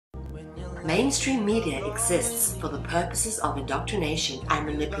Mainstream media exists for the purposes of indoctrination and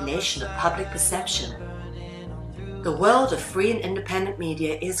manipulation of public perception. The world of free and independent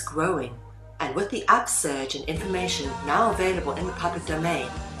media is growing, and with the upsurge in information now available in the public domain,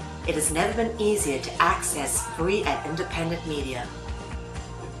 it has never been easier to access free and independent media.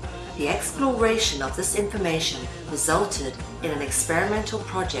 The exploration of this information resulted in an experimental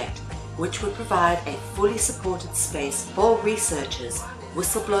project which would provide a fully supported space for researchers,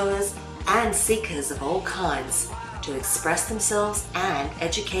 whistleblowers, and seekers of all kinds to express themselves and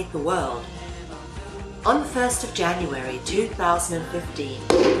educate the world. On the 1st of January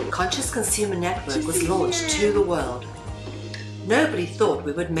 2015, Conscious Consumer Network was launched to the world. Nobody thought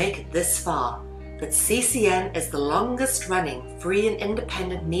we would make it this far, but CCN is the longest running free and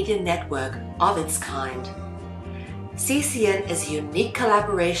independent media network of its kind. CCN is a unique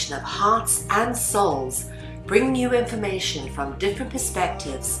collaboration of hearts and souls, bringing you information from different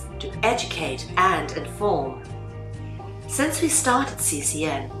perspectives to educate and inform. Since we started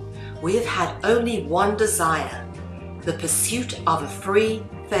CCN, we have had only one desire: the pursuit of a free,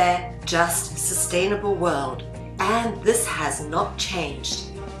 fair, just, sustainable world, and this has not changed.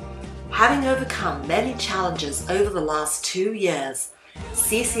 Having overcome many challenges over the last 2 years,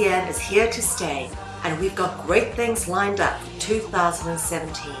 CCN is here to stay, and we've got great things lined up for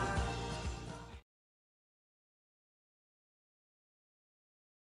 2017.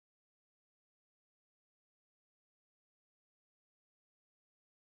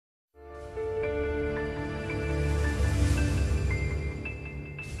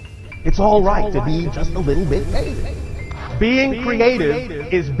 It's all right to be just a little bit crazy. Being creative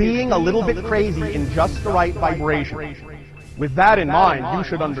is being a little bit crazy in just the right vibration. With that in mind, you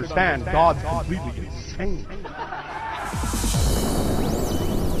should understand God's completely insane.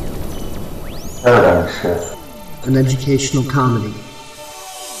 Paradigm shift. An educational comedy.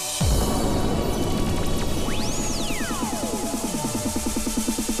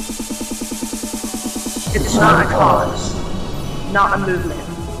 It's not a cause, not a movement.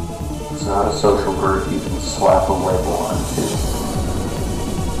 It's not a social group you can slap a label onto.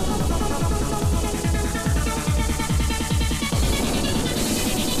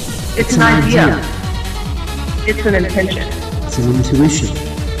 It's an idea. It's an intention. It's an intuition.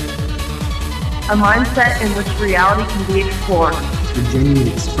 A mindset in which reality can be explored. It's for genuine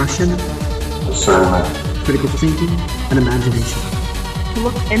expression, Discernment. critical thinking, and imagination. To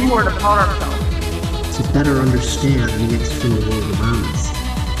look inward upon ourselves. To better understand the external world around us.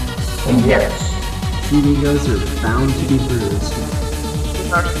 And yes, Few egos are bound to be bruised.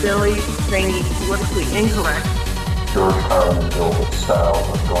 With our silly, zany, politically incorrect, George Carlin built its style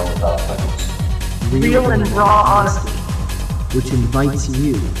of going about things. real and raw honesty. Which invites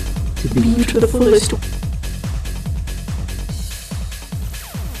you to be to the fullest.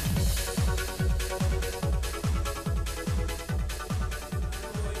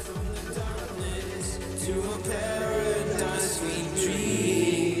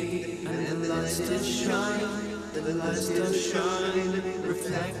 The light still shine,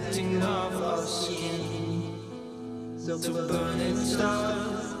 reflecting off our skin. So burning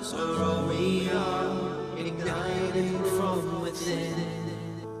stars are all we are, igniting from within.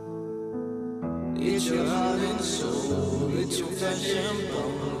 It's your heart and soul, it's your flesh and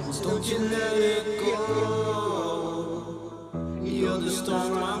bones. Don't you let it go. You're the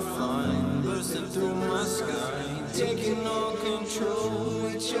storm I find, bursting through my sky, taking all control.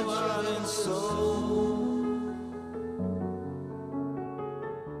 It's your heart and soul.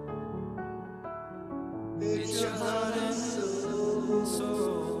 It's your heart and soul.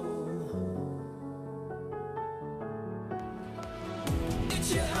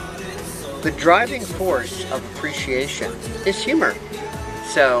 It's your heart and soul. The driving force of appreciation is humor.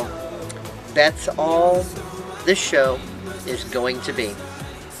 So that's all this show is going to be,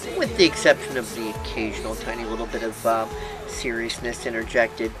 with the exception of the occasional tiny little bit of seriousness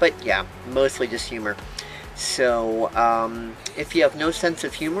interjected, but yeah, mostly just humor. So if you have no sense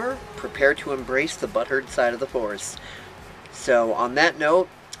of humor, prepare to embrace the butthurt side of the force. So on that note,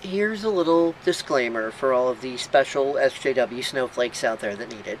 here's a little disclaimer for all of the special SJW snowflakes out there that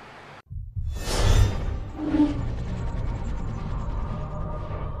need it.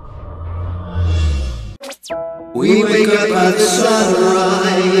 We wake up at the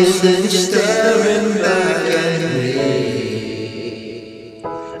sunrise, then staring back at me.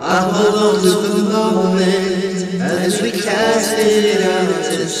 I hold on to the moment as we cast it out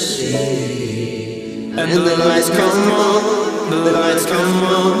to sea. And the lights come on, the lights come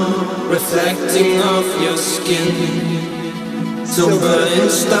on, reflecting off your skin. So burning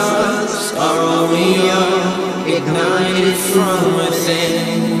stars are all we are, ignited from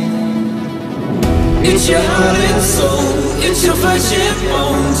within. It's your heart and soul, it's your flesh and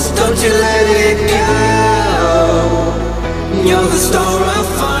bones. Don't you let it go. You're the star I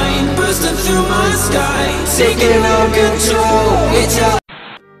find, bursting through my sky, taking all control. It's your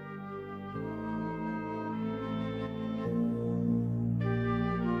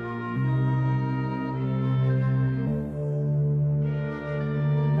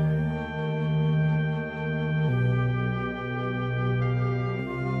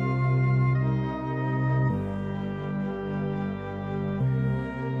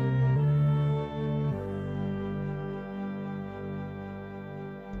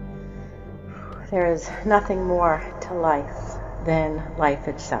There is nothing more to life than life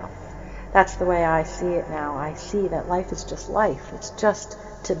itself. That's the way I see it now. I see that life is just life. It's just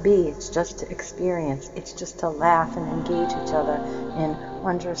to be. It's just to experience. It's just to laugh and engage each other in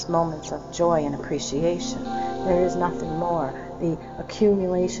wondrous moments of joy and appreciation. There is nothing more. The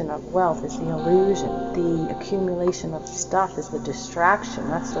accumulation of wealth is the illusion. The accumulation of stuff is the distraction.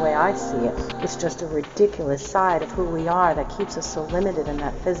 That's the way I see it. It's just a ridiculous side of who we are that keeps us so limited in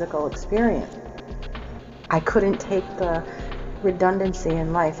that physical experience. I couldn't take the redundancy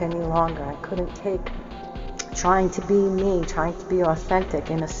in life any longer. I couldn't take trying to be me, trying to be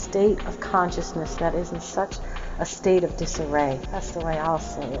authentic in a state of consciousness that is in such a state of disarray. That's the way I'll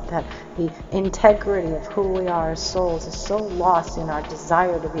say it, that the integrity of who we are as souls is so lost in our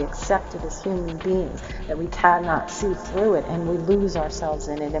desire to be accepted as human beings that we cannot see through it, and we lose ourselves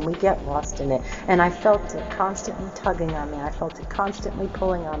in it, and we get lost in it. And I felt it constantly tugging on me. I felt it constantly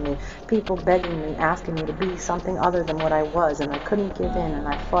pulling on me. People begging me, asking me to be something other than what I was, and I couldn't give in, and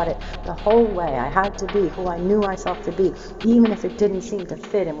I fought it the whole way. I had to be who I knew myself to be, even if it didn't seem to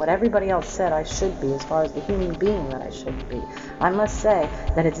fit in what everybody else said I should be as far as the human being that I should be. I must say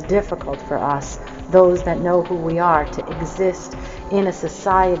that it's difficult for us, those that know who we are, to exist in a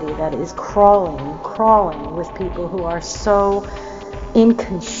society that is crawling with people who are so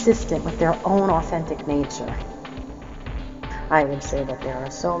inconsistent with their own authentic nature. I would say that there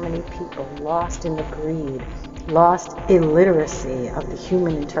are so many people lost in the greed, lost illiteracy of the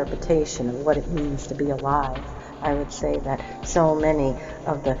human interpretation of what it means to be alive. I would say that so many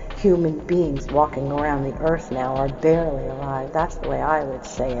of the human beings walking around the earth now are barely alive. That's the way I would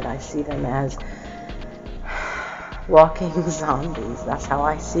say it. I see them as walking zombies. That's how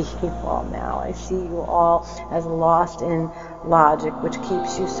I see you all now. I see you all as lost in logic, which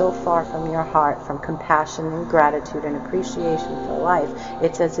keeps you so far from your heart, from compassion and gratitude and appreciation for life.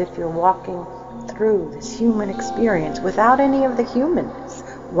 It's as if you're walking through this human experience without any of the humanness.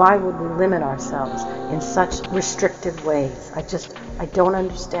 Why would we limit ourselves in such restrictive ways? I don't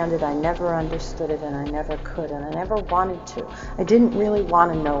understand it. I never understood it, and I never could, and I never wanted to. I didn't really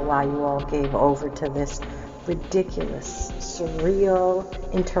want to know why you all gave over to this ridiculous,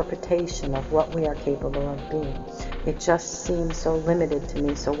 surreal interpretation of what we are capable of being. It just seemed so limited to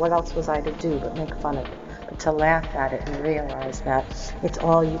me, so what else was I to do but make fun of it? But to laugh at it and realize that it's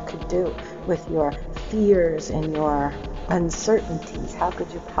all you could do with your fears and your uncertainties. How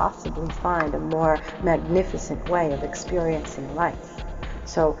could you possibly find a more magnificent way of experiencing life?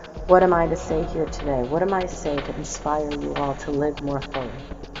 So what am I to say here today? What am I to say to inspire you all to live more fully?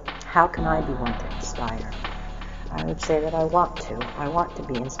 How can I be one to inspire? I would say that I want to. I want to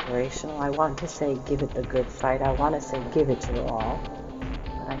be inspirational. I want to say give it the good fight. I want to say give it your all.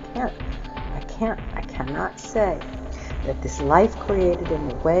 But I cannot say that this life created in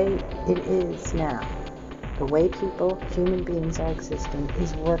the way it is now, the way people, human beings are existing,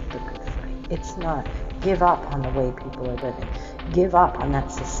 is worth the good fight. It's not. Give up on the way people are living. Give up on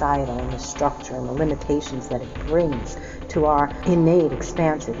that societal and the structure and the limitations that it brings to our innate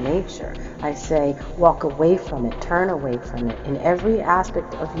expansive nature. I say walk away from it, turn away from it in every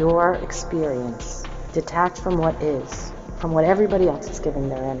aspect of your experience. Detach from what is, from what everybody else is giving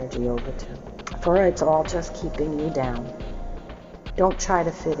their energy over to. For it's all just keeping you down. Don't try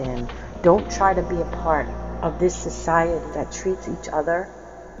to fit in. Don't try to be a part of this society that treats each other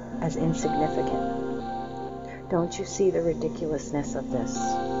as insignificant. Don't you see the ridiculousness of this?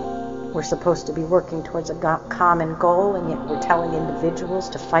 We're supposed to be working towards a common goal, and yet we're telling individuals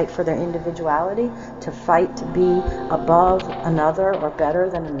to fight for their individuality, to fight to be above another or better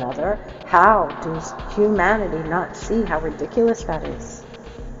than another. How does humanity not see how ridiculous that is?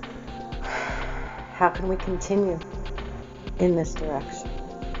 How can we continue in this direction?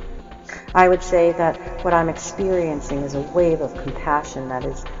 I would say that what I'm experiencing is a wave of compassion that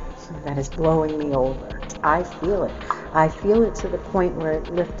is blowing me over. I feel it. I feel it to the point where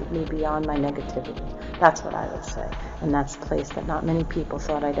it lifted me beyond my negativity. That's what I would say. And that's a place that not many people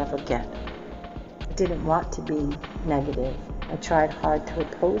thought I'd ever get. I didn't want to be negative. I tried hard to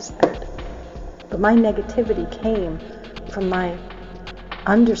oppose that. But my negativity came from my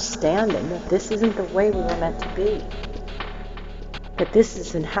understanding that this isn't the way we were meant to be. That this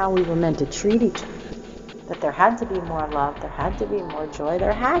isn't how we were meant to treat each other. That there had to be more love, there had to be more joy,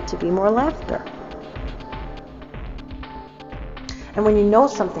 there had to be more laughter. And when you know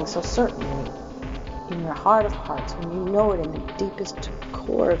something so certainly, in your heart of hearts, when you know it in the deepest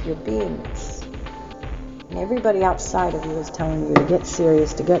core of your beingness, and everybody outside of you is telling you to get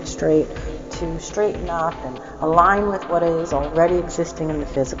serious, to get straight, to straighten up and align with what is already existing in the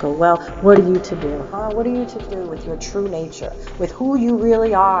physical. Well, what are you to do? What are you to do with your true nature, with who you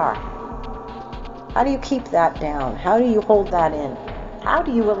really are? How do you keep that down? How do you hold that in? How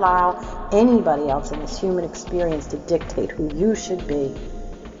do you allow anybody else in this human experience to dictate who you should be?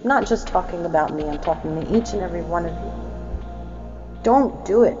 I'm not just talking about me, I'm talking to each and every one of you. Don't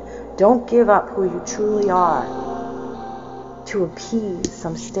do it. Don't give up who you truly are to appease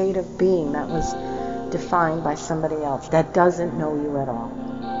some state of being that was defined by somebody else that doesn't know you at all.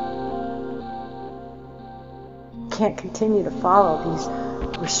 You can't continue to follow these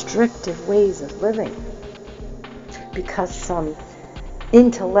restrictive ways of living because some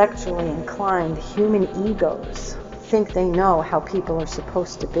intellectually inclined human egos think they know how people are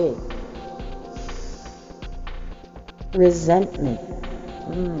supposed to be. Resentment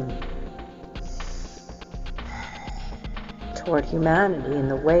toward humanity in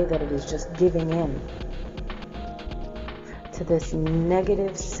the way that it is just giving in to this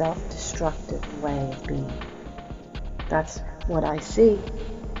negative, self-destructive way of being. That's what I see.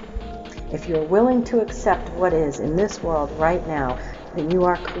 If you're willing to accept what is in this world right now, then you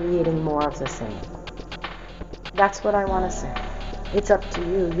are creating more of the same. That's what I want to say. It's up to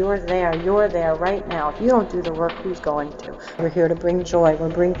you. You're there right now. If you don't do the work, who's going to? We're here to bring joy.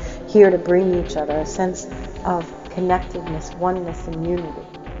 We're here to bring each other a sense of connectedness, oneness, and unity.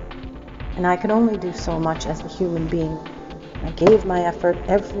 And I could only do so much as a human being. I gave my effort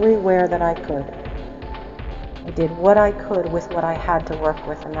everywhere that I could. I did what I could with what I had to work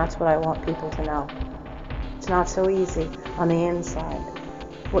with, and that's what I want people to know. It's not so easy on the inside.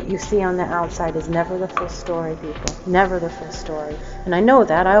 What you see on the outside is never the full story, people. Never the full story. And I know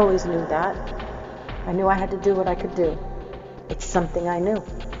that. I always knew that. I knew I had to do what I could do. It's something I knew.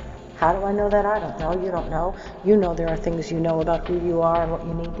 How do I know that? I don't know. You don't know. You know there are things you know about who you are and what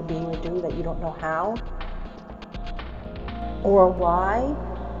you need to be or do that you don't know how or why.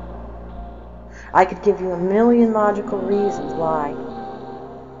 I could give you a million logical reasons why,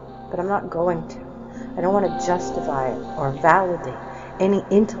 but I'm not going to. I don't want to justify it or validate any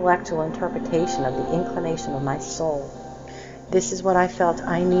intellectual interpretation of the inclination of my soul. This is what I felt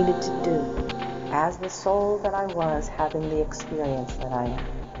I needed to do as the soul that I was having the experience that I am,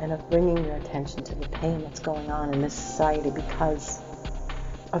 and of bringing your attention to the pain that's going on in this society because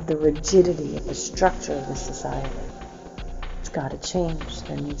of the rigidity of the structure of this society. It's got to change.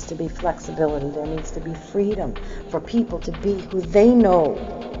 There needs to be flexibility. There needs to be freedom for people to be who they know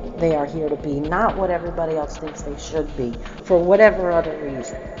they are here to be, not what everybody else thinks they should be, for whatever other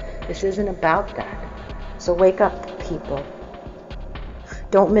reason. This isn't about that. So wake up, people.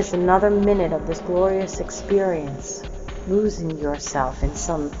 Don't miss another minute of this glorious experience, losing yourself in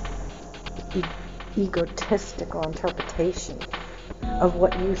some egotistical interpretation of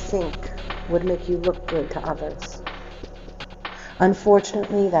what you think would make you look good to others.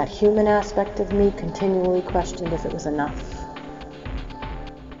 Unfortunately, that human aspect of me continually questioned if it was enough.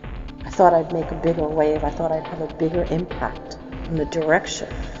 I thought I'd make a bigger wave. I thought I'd have a bigger impact in the direction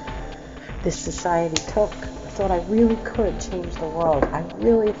this society took. I thought I really could change the world. I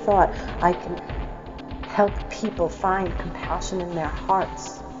really thought I could help people find compassion in their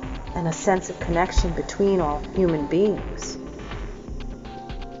hearts and a sense of connection between all human beings.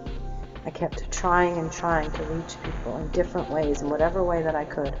 I kept trying and trying to reach people in different ways, in whatever way that I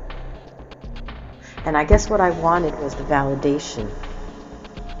could. And I guess what I wanted was the validation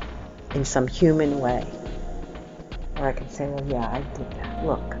in some human way, where I could say, well, yeah, I did that.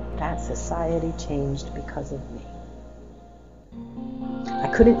 Look, that society changed because of me. I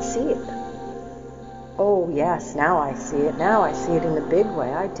couldn't see it. Oh, yes, now I see it. Now I see it in the big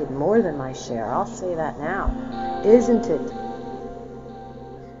way. I did more than my share. I'll say that now. Isn't it?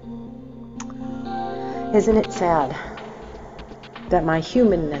 Isn't it sad that my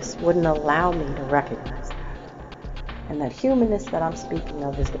humanness wouldn't allow me to recognize that? And that humanness that I'm speaking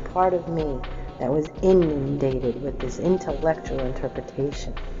of is the part of me that was inundated with this intellectual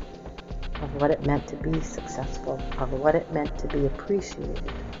interpretation of what it meant to be successful, of what it meant to be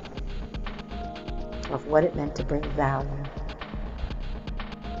appreciated, of what it meant to bring value.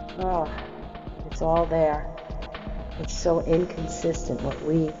 Oh, it's all there. It's so inconsistent what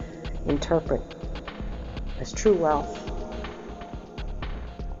we interpret as true wealth.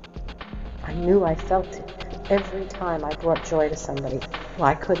 I knew I felt it every time I brought joy to somebody.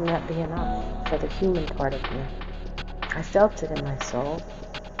 Why couldn't that be enough for the human part of me? I felt it in my soul.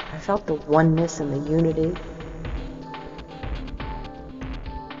 I felt the oneness and the unity.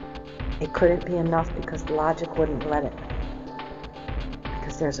 It couldn't be enough because logic wouldn't let it.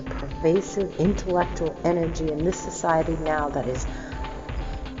 Because there's a pervasive intellectual energy in this society now that is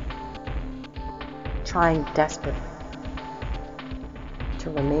trying desperately to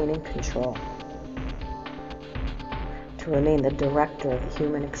remain in control, to remain the director of the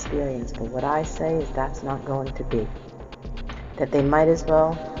human experience. But what I say is that's not going to be. That they might as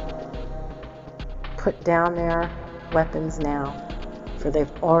well put down their weapons now, for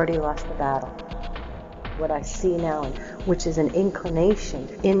they've already lost the battle. What I see now, which is an inclination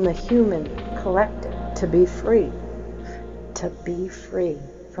in the human collective to be free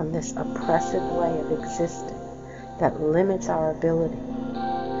from this oppressive way of existing that limits our ability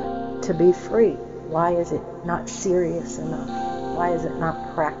to be free. Why is it not serious enough? Why is it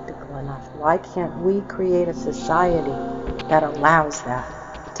not practical enough? Why can't we create a society that allows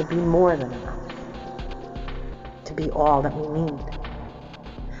that to be more than enough? To be all that we need?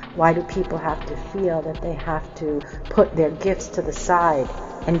 Why do people have to feel that they have to put their gifts to the side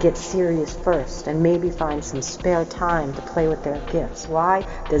and get serious first and maybe find some spare time to play with their gifts? Why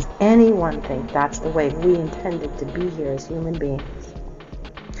does anyone think that's the way we intended to be here as human beings?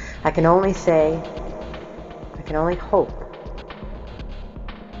 I can only hope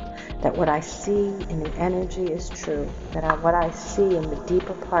that what I see in the energy is true, that what I see in the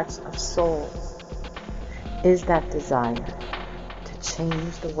deeper parts of souls is that desire to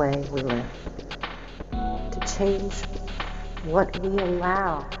change the way we live, to change what we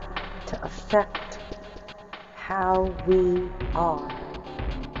allow to affect how we are,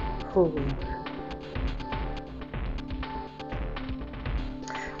 who we are.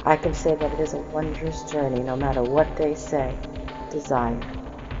 I can say that it is a wondrous journey, no matter what they say. Desire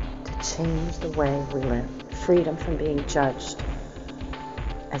to change the way we live. Freedom from being judged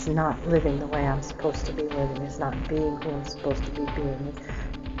as not living the way I'm supposed to be living, as not being who I'm supposed to be being,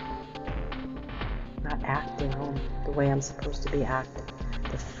 not acting the way I'm supposed to be acting.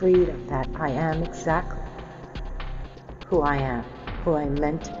 The freedom that I am exactly who I am, who I'm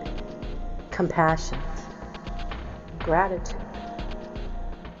meant to be. Compassion, gratitude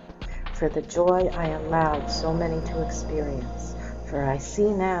for the joy I allowed so many to experience. For I see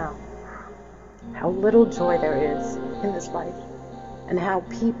now how little joy there is in this life, and how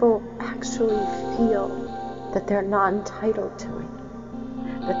people actually feel that they're not entitled to it,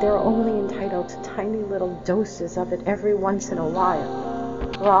 that they're only entitled to tiny little doses of it every once in a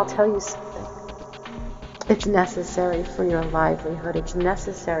while. Well, I'll tell you something. It's necessary for your livelihood. It's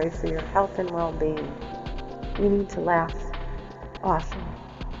necessary for your health and well-being. You need to laugh often,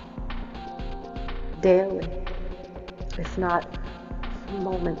 daily, if not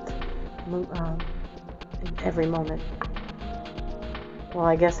every moment. Well,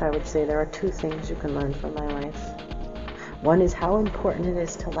 I guess I would say there are two things you can learn from my life. One is how important it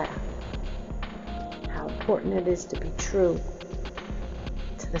is to laugh, how important it is to be true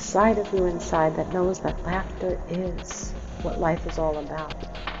to the side of you inside that knows that laughter is what life is all about.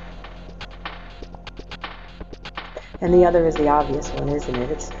 And the other is the obvious one, isn't it?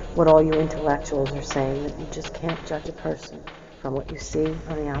 It's what all you intellectuals are saying, that you just can't judge a person from what you see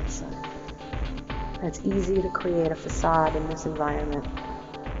on the outside. And it's easy to create a facade in this environment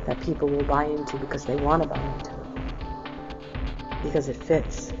that people will buy into because they want to buy into it, because it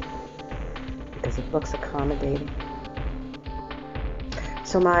fits, because it looks accommodating.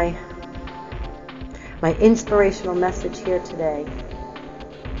 So my inspirational message here today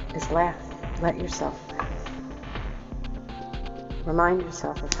is laugh. Let yourself laugh. Remind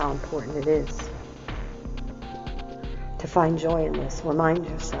yourself of how important it is to find joy in this. Remind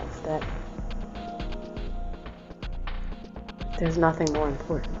yourself that there's nothing more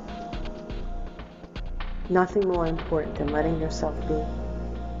important. Nothing more important than letting yourself be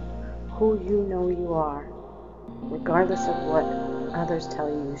who you know you are, regardless of what others tell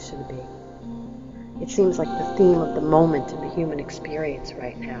you you should be. It seems like the theme of the moment in the human experience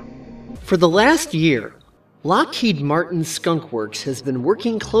right now. For the last year, Lockheed Martin Skunk Works has been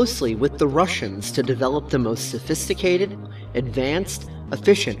working closely with the Russians to develop the most sophisticated, advanced,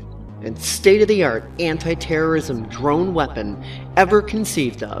 efficient, and state-of-the-art anti-terrorism drone weapon ever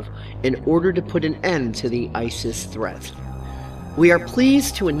conceived of in order to put an end to the ISIS threat. We are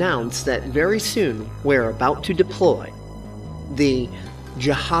pleased to announce that very soon we're about to deploy the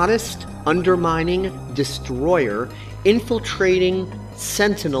jihadist undermining destroyer infiltrating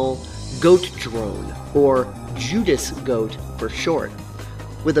sentinel goat drone, or Judas Goat for short.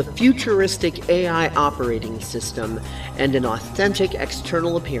 With a futuristic AI operating system and an authentic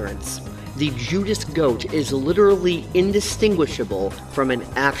external appearance, the Judas Goat is literally indistinguishable from an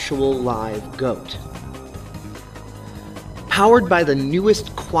actual live goat. Powered by the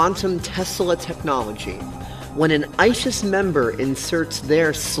newest quantum Tesla technology, when an ISIS member inserts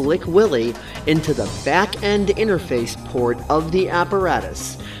their slick willy into the back-end interface port of the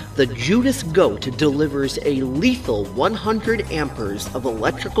apparatus, the Judas Goat delivers a lethal 100 amperes of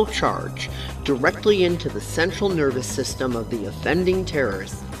electrical charge directly into the central nervous system of the offending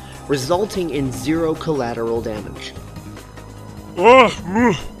terrorist, resulting in zero collateral damage.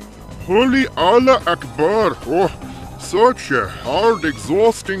 Holy Allah Akbar! Oh, such a hard,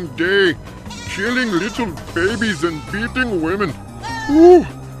 exhausting day. Killing little babies and beating women. Ooh.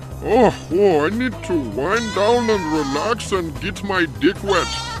 Oh, I need to wind down and relax and get my dick wet.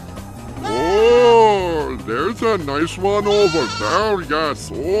 Oh, there's a nice one over there,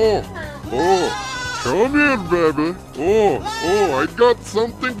 yes. Oh, come here, baby. Oh, I got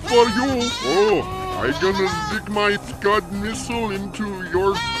something for you. Oh, I gonna stick my Scud missile into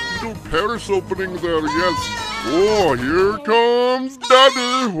your little Paris opening there, yes. Oh, here comes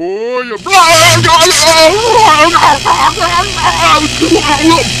Daddy. Oh, you...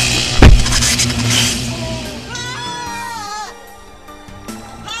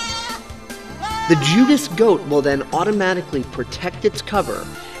 The Judas Goat will then automatically protect its cover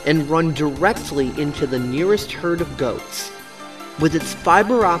and run directly into the nearest herd of goats. With its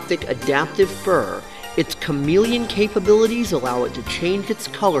fiber optic adaptive fur, its chameleon capabilities allow it to change its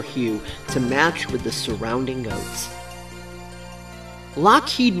color hue to match with the surrounding goats.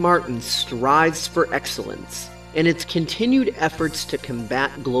 Lockheed Martin strives for excellence in its continued efforts to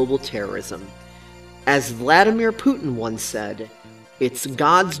combat global terrorism. As Vladimir Putin once said, "It's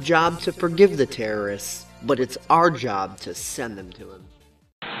God's job to forgive the terrorists, but it's our job to send them to him."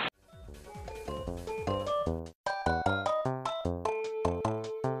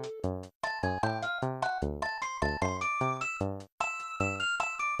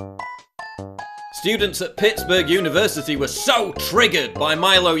 Students at Pittsburgh University were so triggered by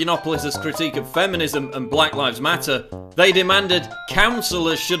Milo Yiannopoulos' critique of feminism and Black Lives Matter, they demanded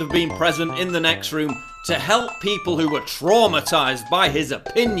counselors should have been present in the next room to help people who were traumatized by his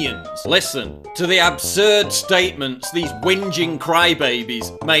opinions. Listen to the absurd statements these whinging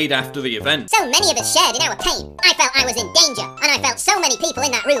crybabies made after the event. So many of us shared in our pain. I felt I was in danger, and I felt so many people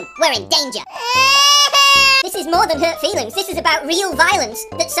in that room were in danger. This is more than hurt feelings. This is about real violence.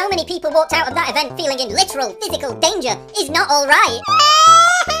 That so many people walked out of that event feeling in literal physical danger is not alright.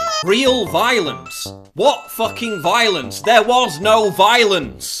 Real violence? What fucking violence? There was no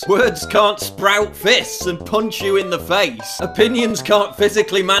violence! Words can't sprout fists and punch you in the face. Opinions can't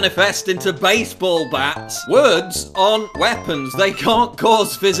physically manifest into baseball bats. Words aren't weapons. They can't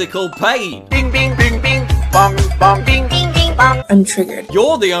cause physical pain. Bing, bing, bing, bing, bong, bong, bing, bing, bing, bong. I'm triggered.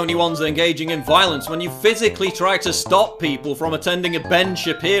 You're the only ones engaging in violence when you physically try to stop people from attending a Ben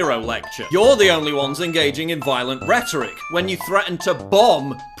Shapiro lecture. You're the only ones engaging in violent rhetoric when you threaten to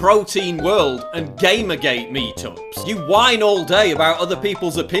bomb Protein World and Gamergate meetups. You whine all day about other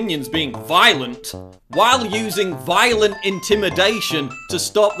people's opinions being violent while using violent intimidation to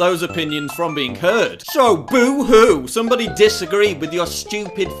stop those opinions from being heard. So boo-hoo, somebody disagreed with your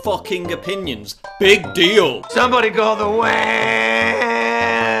stupid fucking opinions. Big deal. Somebody call the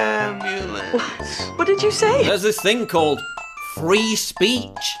ambulance. What did you say? There's this thing called free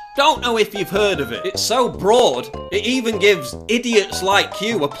speech. Don't know if you've heard of it. It's so broad, it even gives idiots like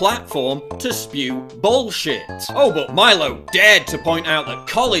you a platform to spew bullshit. Oh, but Milo dared to point out that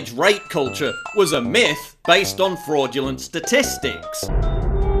college rape culture was a myth based on fraudulent statistics.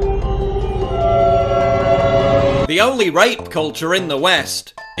 The only rape culture in the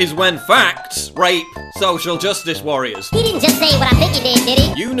West is when facts rape social justice warriors. He didn't just say what I think he did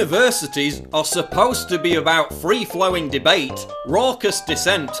he? Universities are supposed to be about free-flowing debate, raucous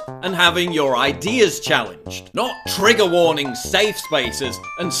dissent, and having your ideas challenged. Not trigger warning safe spaces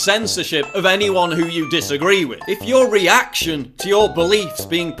and censorship of anyone who you disagree with. If your reaction to your beliefs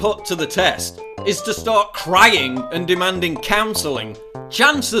being put to the test is to start crying and demanding counselling,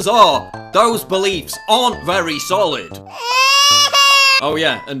 chances are those beliefs aren't very solid. Oh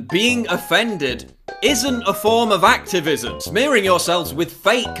yeah, and being offended isn't a form of activism. Smearing yourselves with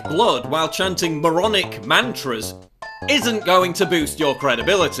fake blood while chanting moronic mantras isn't going to boost your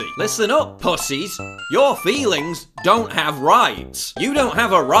credibility. Listen up, pussies. Your feelings don't have rights. You don't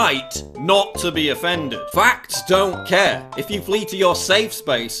have a right not to be offended. Facts don't care if you flee to your safe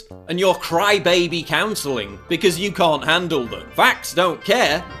space and your crybaby counselling because you can't handle them. Facts don't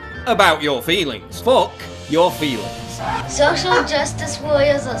care about your feelings. Fuck your feelings. Social justice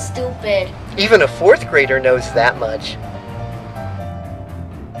warriors are stupid. Even a 4th grader knows that much.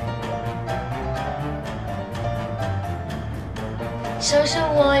 Social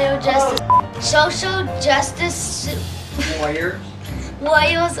justice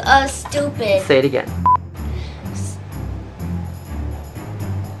warriors are stupid. Say it again.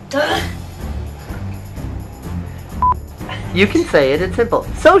 You can say it, it's simple.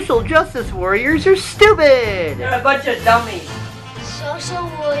 Social justice warriors are stupid! You're a bunch of dummies. Social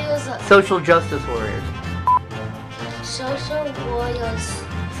warriors are... Social justice warriors. Social warriors.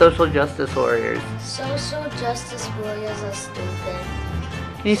 Social justice warriors. Social justice warriors are stupid.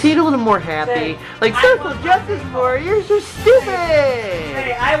 Can you say it a little more happy? Like, social justice warriors are stupid!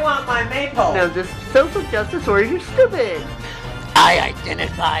 Hey, I want my maple. No, just social justice warriors are stupid! I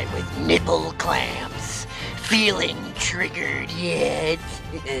identify with nipple clamps. Feeling triggered yet?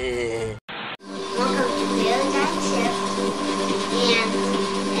 Welcome to Real-Time Shift and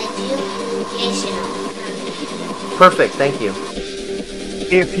Educational. Perfect, thank you.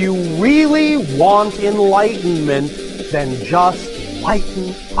 If you really want enlightenment, then just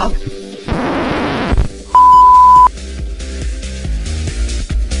lighten up.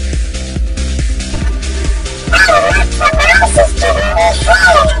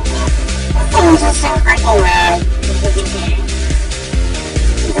 Things are so fucking weird.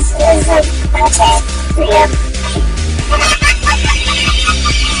 This is a protest. Yep.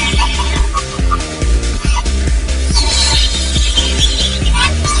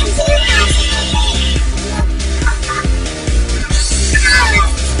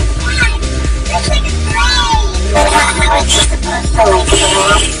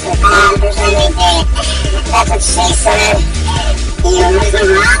 That's what she said. You was the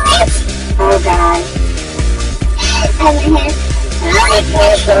wrong. Oh god. I'm here. Oh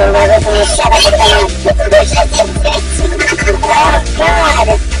god.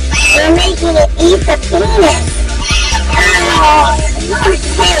 You're making it eat the penis. Oh,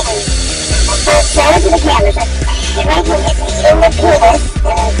 okay. So show it to the camera. You're making it eating the penis. And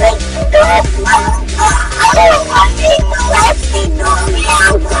it's like, God,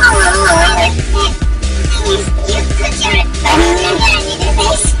 you put your thumb in your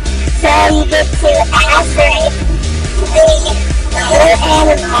face. So you get to aspirate the little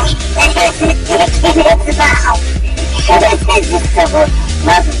animal that has a dick in its mouth. And this is just the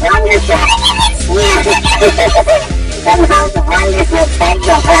most wonderful, the most wonderful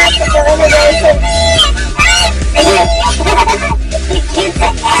sexual plastic elimination. You get to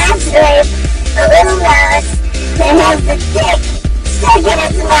aspirate the little mouse that has the dick stuck in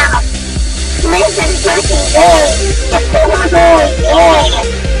its mouth. Listen fucking good.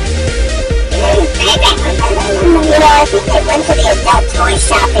 Yeah. You know, I think they went to the adult toy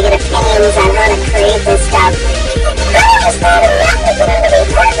shop to get opinions on how to create this stuff. I always thought it was going to be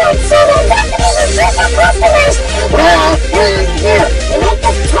perfect, so they definitely was with the customers. Well, you make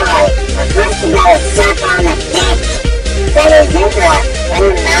this toy, but first you gotta suck on the dick that is in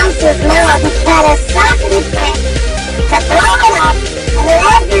the mouse's mouth. You gotta suck it to blow it up, and then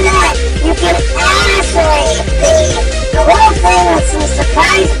after that, you can isolate the whole thing with some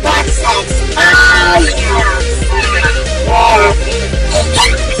surprise butt sex. Oh, yeah.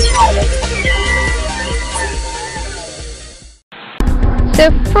 So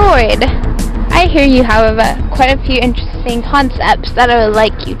Freud, I hear you have quite a few interesting concepts that I would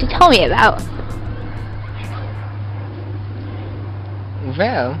like you to tell me about.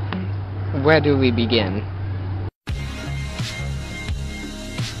 Well, where do we begin?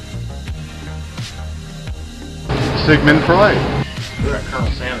 Sigmund Freud. You're at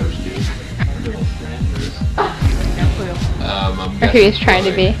Colonel Sanders, dude. Colonel Sanders. Or who he's trying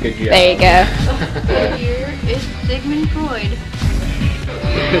to be. Good job. There you go. Here is Sigmund Freud.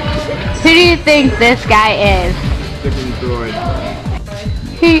 Who do you think this guy is? Sigmund Freud.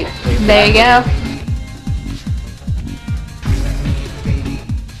 There you go.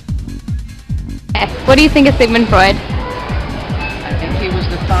 What do you think of Sigmund Freud? I think he was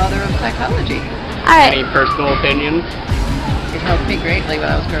the father of psychology. Alright. Any personal opinions? It helped me greatly when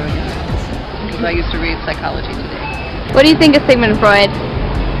I was growing up. Because I used to read Psychology Today. What do you think of Sigmund Freud?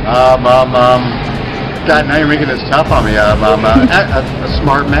 God, now you're making this tough on me. A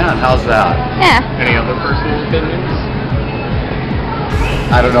smart man, how's that? Yeah. Any other personal opinions?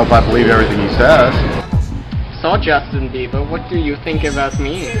 I don't know if I believe everything he says. So Justin Bieber, what do you think about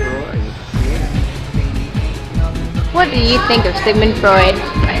me, Freud? What do you think of Sigmund Freud?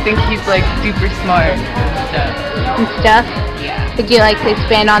 I think he's like super smart and stuff. And stuff? Yeah. Would you like to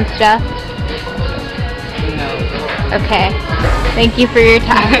expand on stuff? No. Okay. Thank you for your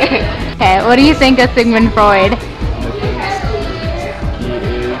time. Okay, what do you think of Sigmund Freud? He is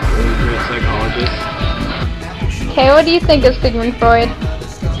a great psychologist. Okay, what do you think of Sigmund Freud?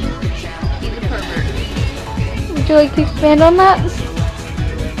 He's a pervert. Would you like to expand on that?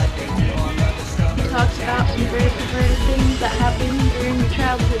 He talks about some very perverted things that happened during the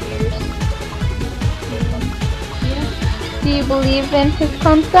childhood years. Yeah. Do you believe in his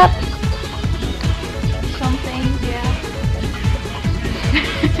concepts? Some things, yeah.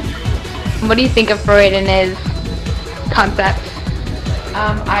 What do you think of Freud and his concepts?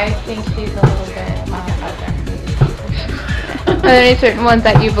 I think he's a little bit out there. Are there any certain ones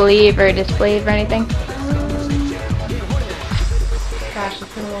that you believe or disbelieve or anything? Gosh,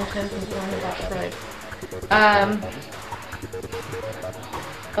 it's been a long time since I learned about Freud.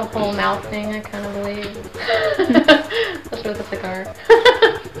 The whole mouth thing, I kind of believe. Especially with the cigar.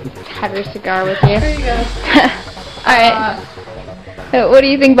 Have your cigar with you. There you go. Alright. So what do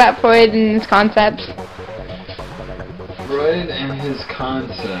you think about Freud and his concepts? Freud and his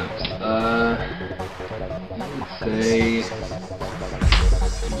concepts, I would say a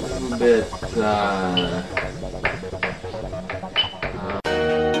little bit,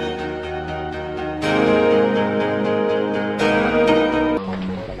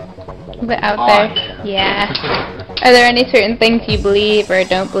 A bit out there. Yeah. Are there any certain things you believe or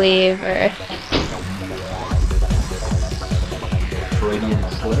don't believe or... Freudian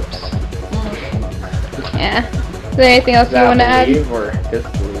slips? Yeah. Is there anything else you want to add? Believe or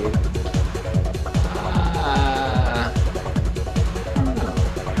disbelieve? I don't know.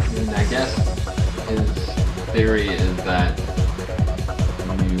 I mean, I guess his theory is that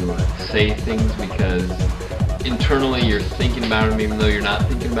you say things because internally you're thinking about them even though you're not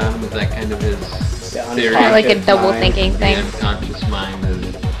thinking about them. Is that kind of his theory? Kind of like a double thinking thing. The unconscious mind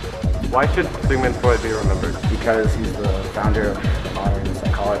is... Why should Sigmund Freud be remembered? Because he's the founder of modern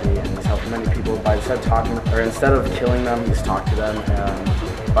psychology and he's helped many people by instead of killing them, he's talked to them.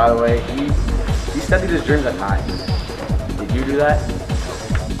 And by the way, he studied his dreams at night. Did you do that?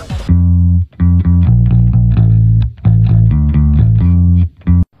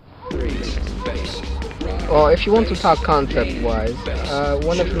 Well, if you want to talk concept-wise,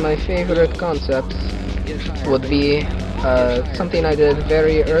 one of my favorite concepts would be something I did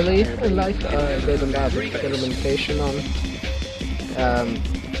very early in life. I did a lot of experimentation on.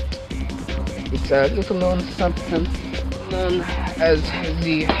 It's a little known substance known as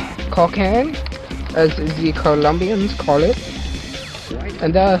the cocaine, as the Colombians call it.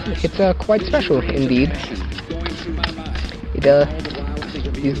 And it's quite special indeed. It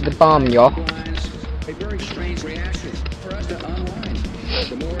is the bomb, y'all.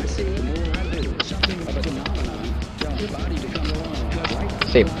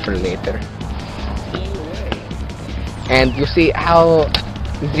 Save it for later. And you see how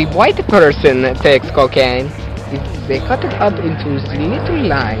the white person takes cocaine is they cut it up into little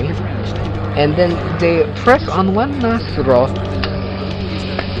lines and then they press on one nostril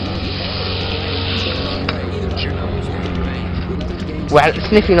while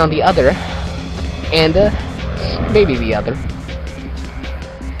sniffing on the other and maybe the other.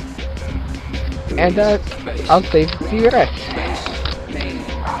 And I'll save the rest.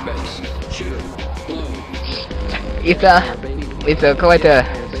 It's quite a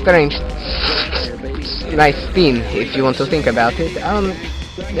strange, nice theme if you want to think about it.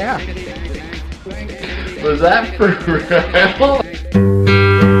 Yeah. Was that for real?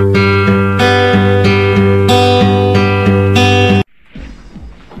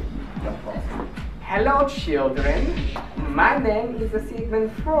 Hello children, my name is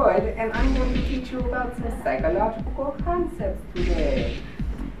Sigmund Freud and I'm going to teach you about some psychological concepts today.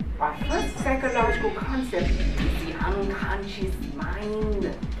 Our first psychological concept is the unconscious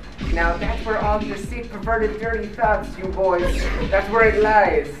mind. Now that's where all your sick, perverted, dirty thoughts, you boys, that's where it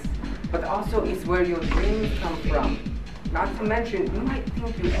lies. But also it's where your dreams come from. Not to mention, you might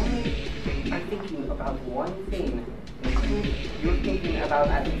think you only are thinking about one thing. You're thinking about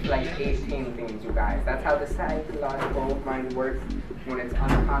at least like 18 things, you guys. That's how the psychological mind works when it's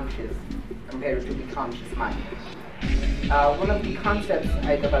unconscious compared to the conscious mind. One of the concepts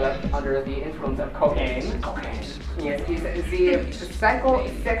I developed under the influence of cocaine yes, is the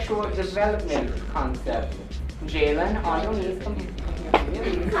psychosexual development concept. Jalen, on your knees, come here,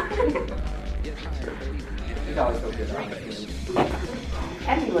 please. He's always so good on his knees.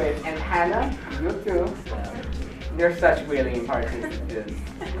 Anyways, and Hannah, you too. They're such willing participants.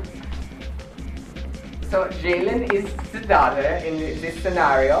 So Jalen is the daughter in this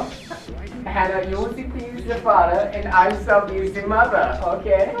scenario. Hannah, you will be the father, and I shall be the mother,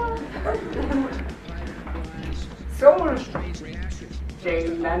 okay? So,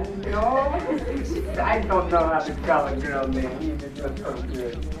 Jaylando? I don't know how to call a girl name. You just look so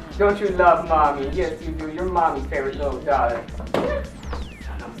good. Don't you love mommy? Yes, you do. You're mommy's favorite little daughter.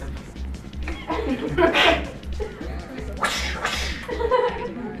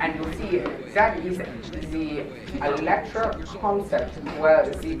 And you see, that is the electra concept where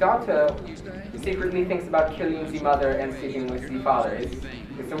the daughter secretly thinks about killing the mother and sleeping with the father.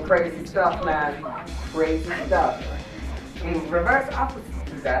 It's some crazy stuff, man. Crazy stuff. In reverse opposite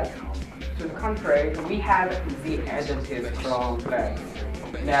to that, to the contrary, we have the Oedipus complex.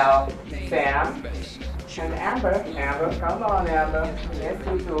 Now, Sam and Amber, come on, Amber. Yes,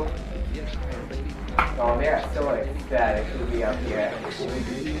 you too. Oh, they're so ecstatic to be up here.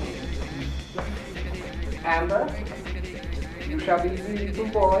 Amber, you shall be the little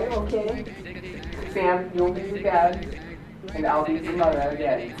boy, okay? Sam, you'll be the dad, and I'll be the mother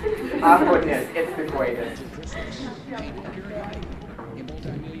again. Ah, goodness, it's the greatest.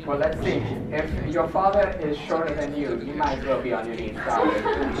 Well, let's see. If your father is shorter than you, you might as well be on your knees, sorry.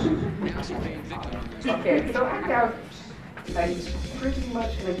 Okay, so act out pretty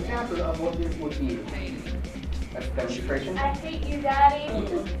much an example of what this would be. That's demonstration. I hate you, Daddy.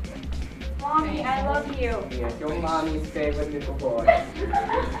 Mommy, I love you. Yes, your mommy's favorite little boy.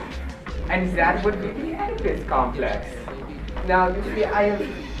 And that would be the Oedipus complex. Now, you see, I have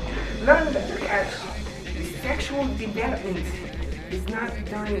learned that the sexual development is not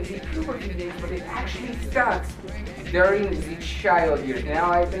during the puberty days, but it actually starts during the child years.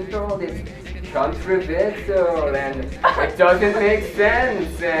 Now, I've been told it's controversial and it doesn't make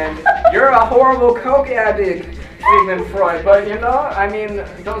sense and you're a horrible coke addict, Sigmund Freud. But you know, I mean,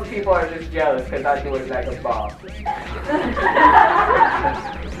 those people are just jealous because I do it like a boss.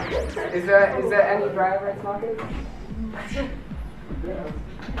 Is there any driver smoking?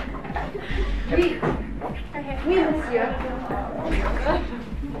 We miss you.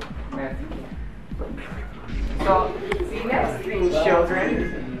 So, the next thing,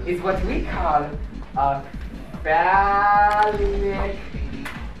 children, is what we call a phallic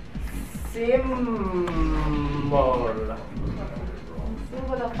symbol.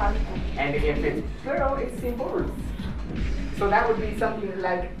 Symbol of function. And if it's plural, it's symbols. So that would be something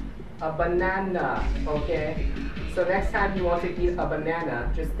like a banana, okay? So next time you want to eat a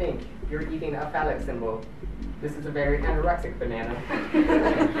banana, just think, you're eating a phallic symbol. This is a very anorexic banana.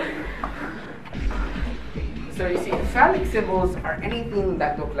 So you see, phallic symbols are anything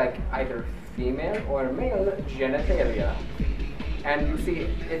that look like either female or male genitalia. And you see,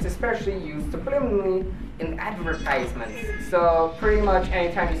 it's especially used subliminally in advertisements. So pretty much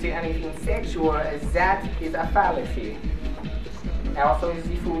anytime you see anything sexual, that is a fallacy. Also, you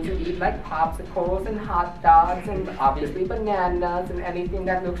see foods you eat like popsicles and hot dogs and obviously bananas and anything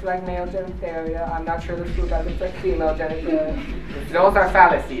that looks like male genitalia. I'm not sure the food that looks like female genitalia. Those are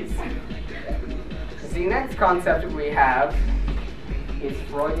fallacies. The next concept we have is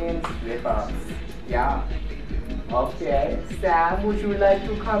Freudian slip-ups. Yeah. Okay. Sam, would you like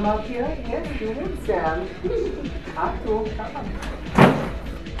to come up here? Yes, you would, Sam. Up to, come on.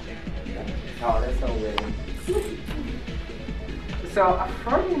 Oh, that's so weird. So a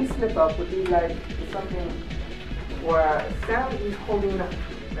Freudian slip-up would be like something where Sam is holding a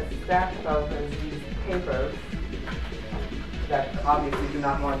stack of these papers that obviously do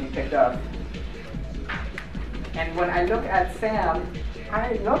not want to be picked up. And when I look at Sam,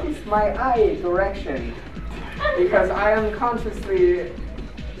 I notice my eye direction because I unconsciously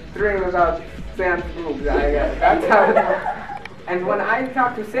dream about Sam's boobs. That's how it works. And when I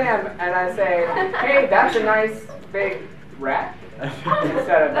talk to Sam and I say, hey, that's a nice big rack,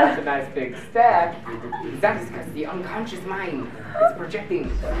 instead of that's a nice big stack, that is because the unconscious mind is projecting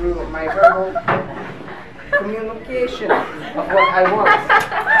through my verbal communication of what I want.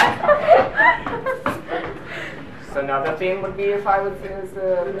 So another thing would be if I would say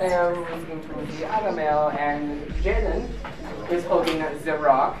the male was into the other male and Jaden is holding the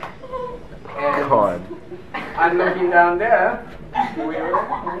rock and God. I'm looking down there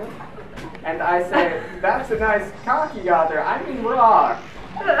and I say, that's a nice cock you got there. I mean rock.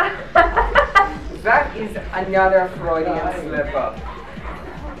 That is another Freudian slip-up.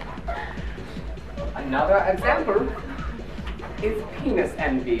 Another example is penis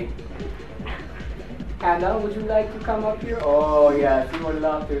envy. Hannah, would you like to come up here? Oh yes, we would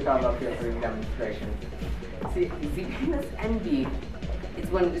love to come up here for the demonstration. See, the penis envy is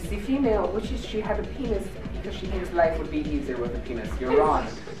when the female wishes she had a penis because she thinks life would be easier with a penis. You're wrong.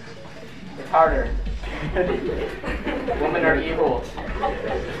 It's harder. Women are evil.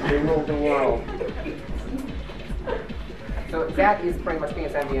 They rule the world. So that is pretty much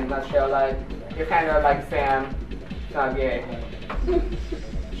penis envy in a nutshell. Like, you're kind of like Sam, not gay.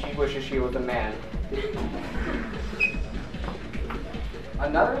 She wishes she was a man.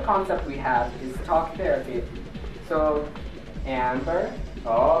 Another concept we have is talk therapy. So, Amber.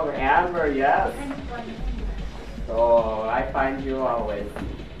 Oh, Amber, yes. Oh, I find you always.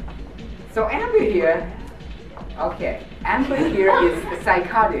 So Amber here, okay. Amber here is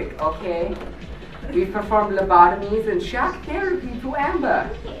psychotic, okay? We perform lobotomies and shock therapy to Amber.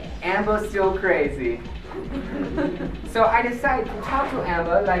 Amber's still crazy. So I decided to talk to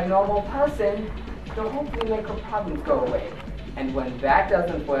Amber like normal person to hopefully make her problems go away. And when that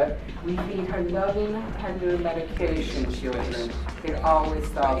doesn't work, we feed her loving, tender medication, children. It always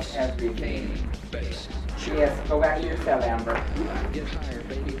solves everything. Yes, go back to your cell, Amber.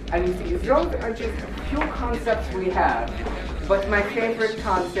 And you see, those are just a few concepts we have. But my favorite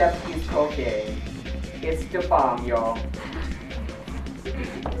concept is cocaine. It's the bomb, y'all.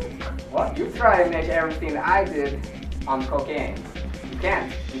 Well, you try to make everything I did on cocaine. You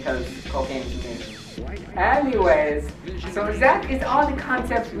can't, because cocaine is amazing. Anyways, so that is all the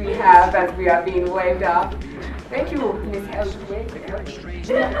concepts we have as we are being waved off. Thank you, Miss Ellsworth.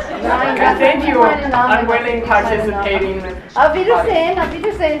 And thank you, unwilling participating. Auf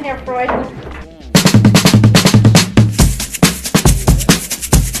Wiedersehen, Herr Freud.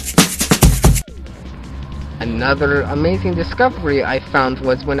 Another amazing discovery I found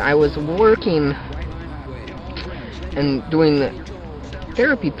was when I was working and doing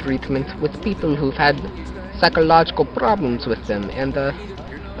therapy treatment with people who've had psychological problems with them, and a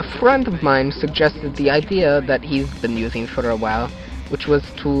friend of mine suggested the idea that he's been using for a while, which was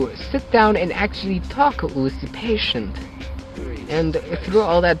to sit down and actually talk with the patient. And through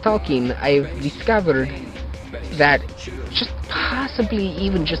all that talking, I've discovered that just possibly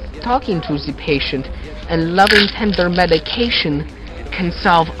even just talking to the patient and loving tender medication can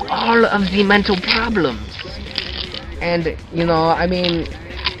solve all of the mental problems. And, you know, I mean,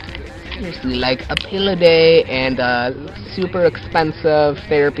 seriously, like a pill a day and super expensive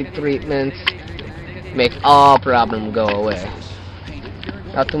therapy treatments makes all problems go away.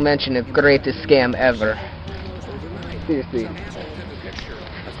 Not to mention the greatest scam ever. Seriously.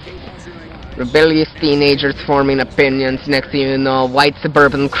 Rebellious teenagers forming opinions, next thing you know, white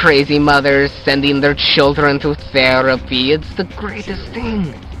suburban crazy mothers sending their children to therapy. It's the greatest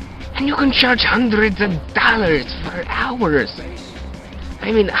thing. And you can charge hundreds of dollars for hours.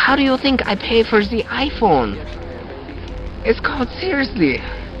 I mean, how do you think I pay for the iPhone? It's called seriously.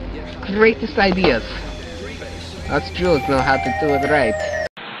 Greatest ideas. Us Jules know how to do it right.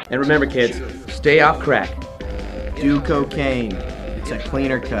 And remember kids, stay off crack. Do cocaine. It's a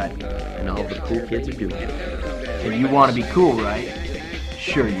cleaner cut. And all the cool kids are doing it. And you want to be cool, right?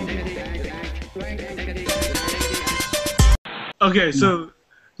 Sure you do. Okay, so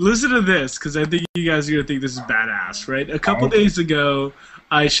listen to this, because I think you guys are going to think this is badass, right? A couple days ago,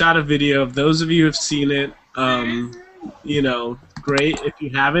 I shot a video. Of those of you who have seen it, you know, great. If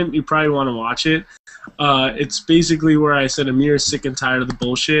you haven't, you probably want to watch it. It's basically where I said Amir's sick and tired of the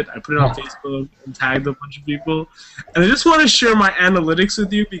bullshit. I put it on Facebook and tagged a bunch of people. And I just want to share my analytics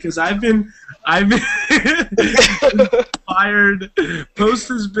with you because I've been inspired. Post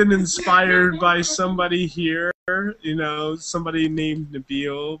has been inspired by somebody here, you know, somebody named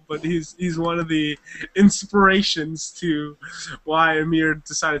Nabil, but he's one of the inspirations to why Amir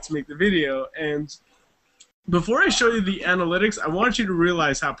decided to make the video. And before I show you the analytics, I want you to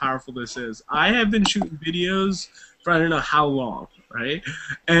realize how powerful this is. I have been shooting videos for I don't know how long, right?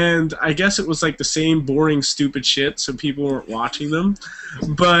 And I guess it was like the same boring, stupid shit, so people weren't watching them.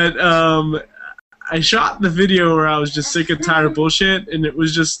 But I shot the video where I was just sick and tired of bullshit, and it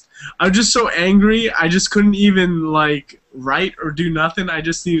was just, I was just so angry, I just couldn't even, like, write or do nothing. I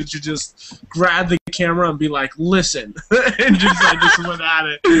just needed to just grab the camera and be like, listen, and I just went at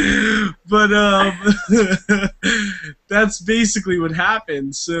it. But that's basically what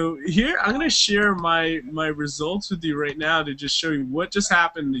happened. So here, I'm gonna share my results with you right now to just show you what just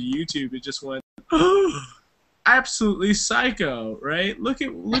happened to YouTube. It just went absolutely psycho, right? Look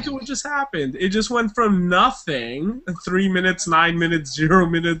at what just happened. It just went from nothing, 3 minutes, 9 minutes, 0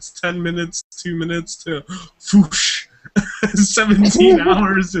 minutes, 10 minutes, 2 minutes to whoosh. 17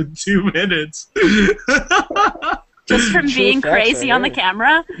 hours and 2 minutes. Just from being crazy on the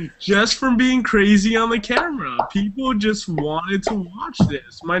camera? Just from being crazy on the camera. People just wanted to watch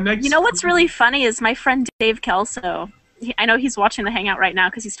this. You know what's really funny is my friend Dave Kelso. I know he's watching the Hangout right now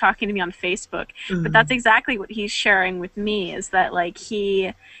because he's talking to me on Facebook. But that's exactly what he's sharing with me, is that like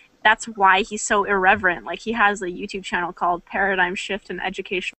that's why he's so irreverent. Like, he has a YouTube channel called Paradigm Shift and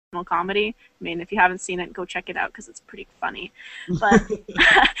Educational Comedy. I mean, if you haven't seen it, go check it out because it's pretty funny. But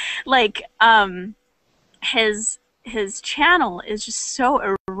like his his channel is just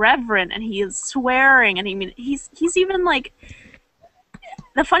so irreverent, and he is swearing, and he's even like,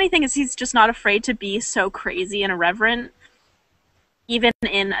 the funny thing is he's just not afraid to be so crazy and irreverent, even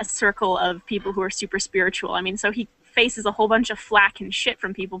in a circle of people who are super spiritual. I mean, so he faces a whole bunch of flack and shit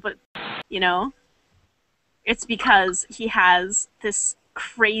from people, but, you know, it's because he has this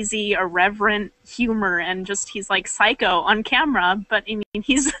crazy, irreverent humor, and just, he's like psycho on camera, but I mean,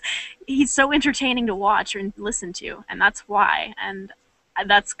 he's so entertaining to watch and listen to, and that's why, and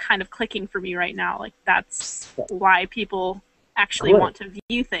that's kind of clicking for me right now. Like, that's why people actually want to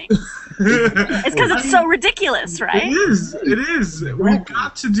view things. It's because it's so ridiculous, right? It is. We've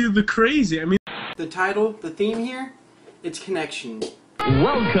got to do the crazy. I mean, the title, the theme here, it's connection.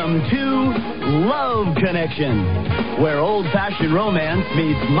 Welcome to Love Connection, where old-fashioned romance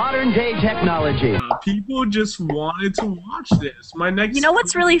meets modern-day technology. People just wanted to watch this. My next. You know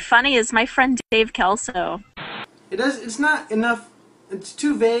what's really funny is my friend Dave Kelso. It's not enough. It's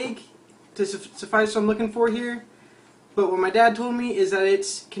too vague to suffice what I'm looking for here. But what my dad told me is that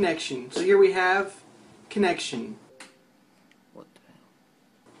it's connection. So here we have connection. What the hell?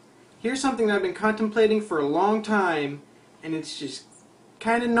 Here's something that I've been contemplating for a long time, and it's just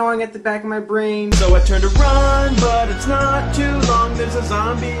kind of gnawing at the back of my brain. So I turned to run, but it's not too long. There's a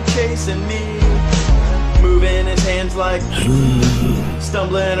zombie chasing me, moving his hands like,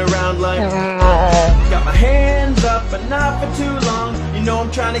 stumbling around like, got my hands up, but not for too long. You know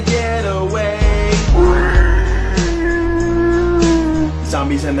I'm trying to get away.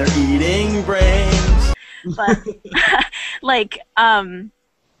 Zombies and they're eating brains. But like,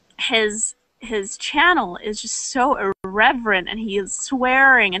 his channel is just so irreverent, and he is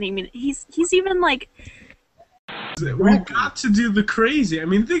swearing, and he's even like, we've got to do the crazy. I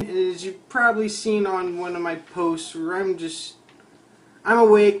mean, as you've probably seen on one of my posts where I'm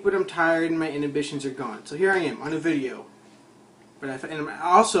awake, but I'm tired and my inhibitions are gone. So here I am on a video. But I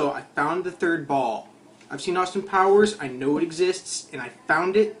found the third ball. I've seen Austin Powers, I know it exists, and I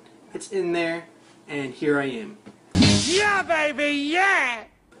found it. It's in there, and here I am. Yeah, baby, yeah!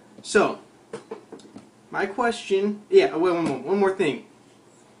 So, my question, one more thing.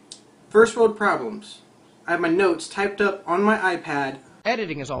 First world problems. I have my notes typed up on my iPad.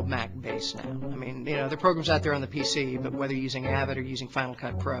 Editing is all Mac-based now. I mean, you know, there are programs out there on the PC, but whether you're using Avid or using Final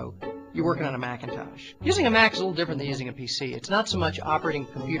Cut Pro, you're working on a Macintosh. Using a Mac is a little different than using a PC. It's not so much operating a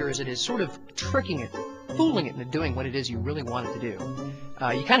computer as it is sort of tricking it, fooling it into doing what it is you really want it to do.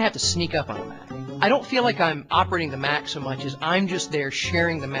 You kind of have to sneak up on a Mac. I don't feel like I'm operating the Mac so much as I'm just there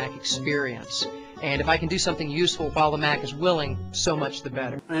sharing the Mac experience. And if I can do something useful while the Mac is willing, so much the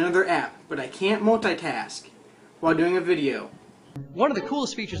better. Another app, but I can't multitask while doing a video. One of the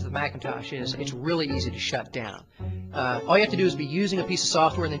coolest features of the Macintosh is it's really easy to shut down. All you have to do is be using a piece of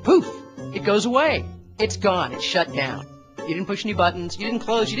software and then poof, it goes away. It's gone. It's shut down. You didn't push any buttons. You didn't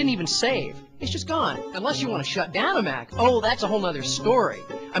close. You didn't even save. It's just gone. Unless you want to shut down a Mac. Oh, that's a whole other story.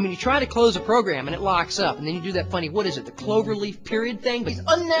 I mean, you try to close a program and it locks up, and then you do that funny, what is it, the cloverleaf period thing? But it's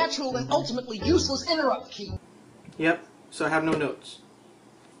unnatural and ultimately useless interrupt key. Yep, so I have no notes.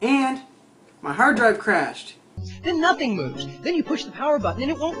 And my hard drive crashed. Then nothing moves. Then you push the power button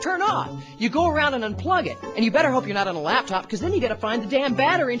and it won't turn off. You go around and unplug it. And you better hope you're not on a laptop, because then you gotta find the damn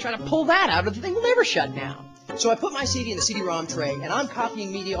battery and try to pull that out, or the thing will never shut down. So I put my CD in the CD-ROM tray, and I'm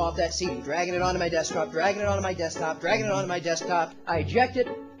copying media off that CD, dragging it onto my desktop, dragging it onto my desktop, dragging it onto my desktop. I eject it,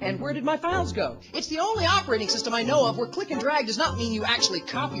 and where did my files go? It's the only operating system I know of where click and drag does not mean you actually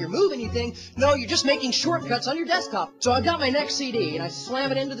copy or move anything. No, you're just making shortcuts on your desktop. So I've got my next CD, and I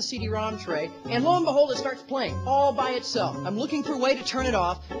slam it into the CD-ROM tray, and lo and behold, it starts playing all by itself. I'm looking for a way to turn it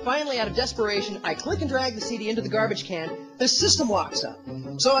off. Finally, out of desperation, I click and drag the CD into the garbage can. The system locks up.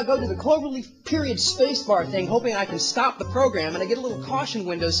 So I go to the cloverleaf period spacebar thing, hoping I can stop the program, and I get a little caution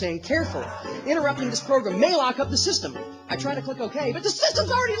window saying, careful, interrupting this program may lock up the system. I try to click OK, but the system's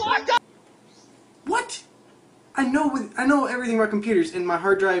already locked up! What? I know everything about computers, and my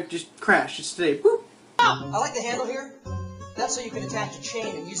hard drive just crashed just today. Boop. I like the handle here. That's so you can attach a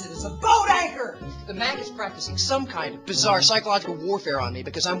chain and use it as a boat anchor! The Mac is practicing some kind of bizarre psychological warfare on me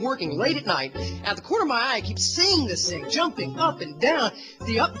because I'm working late at night, and at the corner of my eye I keep seeing this thing jumping up and down.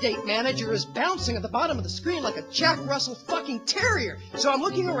 The update manager is bouncing at the bottom of the screen like a Jack Russell fucking terrier. So I'm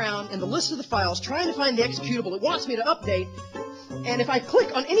looking around in the list of the files trying to find the executable it wants me to update, and if I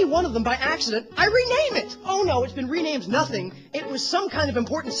click on any one of them by accident, I rename it! Oh no, it's been renamed nothing. It was some kind of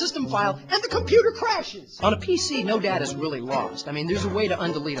important system file, and the computer crashes! On a PC, no data is really lost. I mean, there's a way to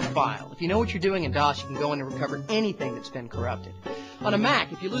undelete a file. If you know what you're doing in DOS, you can go in and recover anything that's been corrupted. On a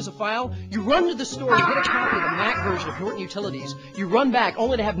Mac, if you lose a file, you run to the store, you get a copy of the Mac version of Norton Utilities, you run back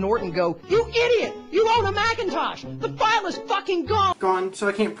only to have Norton go, "You idiot! You own a Macintosh! The file is fucking gone!" So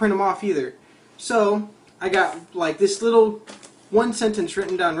I can't print them off either. So I got like this little one sentence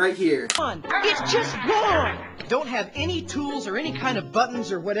written down right here. It's just gone! Don't have any tools or any kind of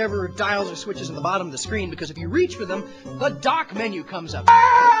buttons or whatever dials or switches on the bottom of the screen, because if you reach for them, the dock menu comes up.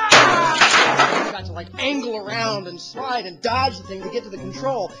 You've got to like angle around and slide and dodge the thing to get to the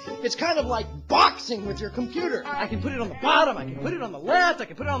control. It's kind of like boxing with your computer. I can put it on the bottom, I can put it on the left, I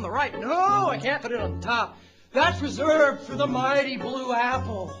can put it on the right. No, I can't put it on the top. That's reserved for the mighty Blue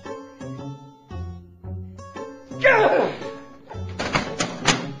Apple.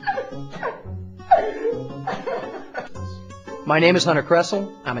 My name is Hunter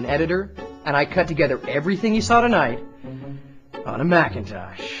Kressel, I'm an editor, and I cut together everything you saw tonight on a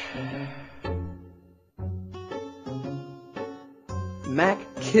Macintosh. Mac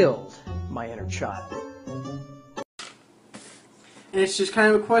killed my inner child. And it's just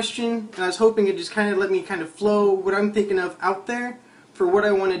kind of a question, and I was hoping it just kind of let me kind of flow what I'm thinking of out there for what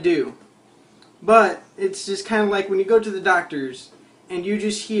I want to do. But it's just kind of like when you go to the doctors and you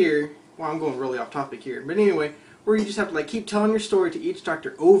just hear, well, I'm going really off topic here, but anyway, where you just have to like keep telling your story to each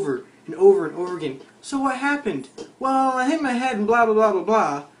doctor over and over and over again. So what happened? Well, I hit my head and blah blah blah blah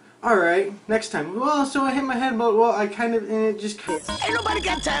blah. Alright, next time. Well, so I hit my head, but well, I kind of, and it just kind of... Ain't nobody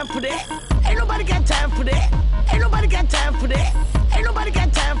got time for that. Ain't nobody got time for that. Ain't nobody got time for that. Ain't nobody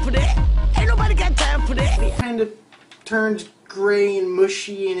got time for that. Ain't nobody got time for that. It kind of turns gray and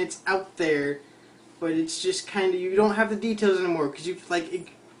mushy and it's out there, but it's just kind of, you don't have the details anymore because you've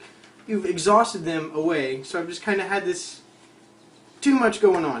exhausted them away. So I've just kind of had this too much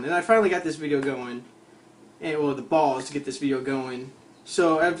going on, and I finally got this video going, and well, the balls to get this video going.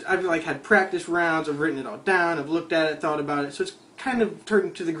 So I've like had practice rounds, I've written it all down, I've looked at it, thought about it, so it's kind of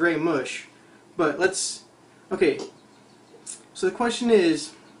turned to the gray mush. But okay, so the question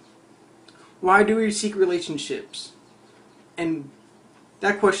is, why do we seek relationships? And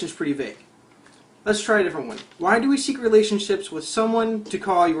that question is pretty vague. Let's try a different one. Why do we seek relationships with someone to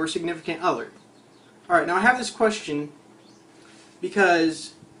call your significant other? Alright, now I have this question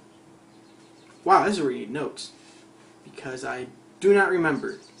because, wow, this is where you need notes. Because I do not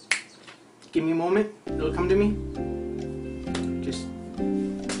remember. Give me a moment, it'll come to me. Just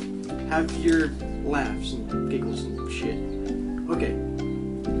have your laughs and giggles and shit. Okay.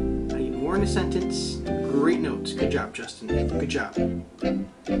 I need more in a sentence. Great notes. Good job, Justin. Good job.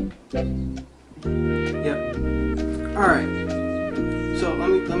 Yep. Alright. So let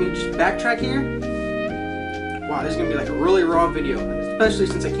me just backtrack here. Wow, this is gonna be like a really raw video, especially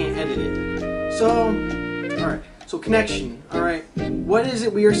since I can't edit it. So, alright. So connection, alright. What is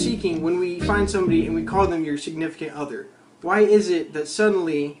it we are seeking when we find somebody and we call them your significant other? Why is it that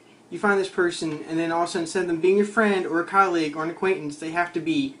suddenly you find this person and then all of a sudden instead of them being your friend or a colleague or an acquaintance, they have to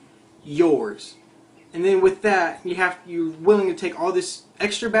be yours? And then with that, you're willing to take all this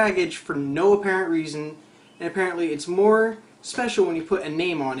extra baggage for no apparent reason, and apparently it's more special when you put a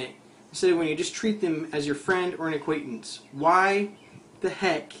name on it instead of when you just treat them as your friend or an acquaintance. Why the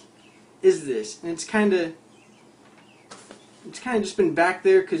heck is this? And it's kind of just been back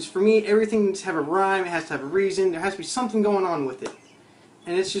there, because for me, everything needs to have a rhyme, it has to have a reason, there has to be something going on with it.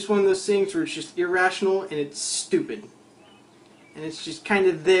 And it's just one of those things where it's just irrational and it's stupid. And it's just kind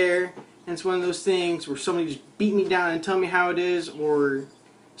of there, and it's one of those things where somebody just beat me down and tell me how it is, or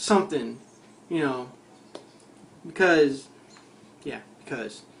something, you know. Because I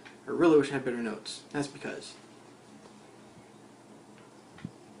really wish I had better notes. That's because.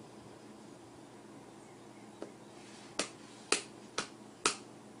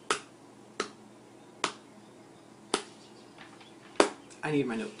 I need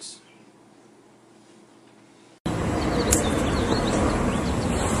my notes.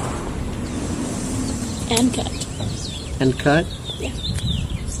 And cut. And cut? Yeah.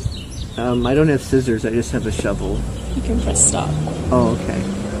 I don't have scissors, I just have a shovel. You can press stop. Oh, okay.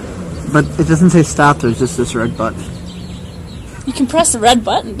 But it doesn't say stop, there's just this red button. You can press the red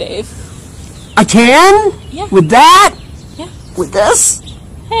button, Dave. I can? Yeah. With that? Yeah. With this?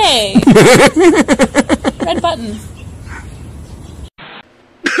 Hey! Red button.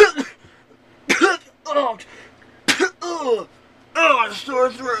 Oh, sore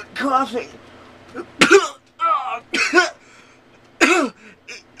throat, coughing.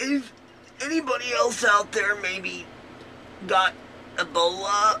 Is anybody else out there maybe got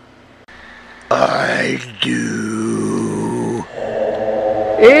Ebola? I do.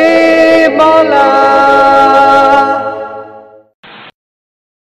 Ebola!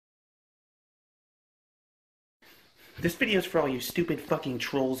 This video is for all you stupid fucking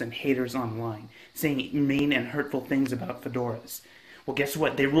trolls and haters online, saying mean and hurtful things about fedoras. Well, guess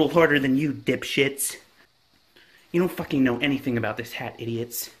what? They rule harder than you, dipshits. You don't fucking know anything about this hat,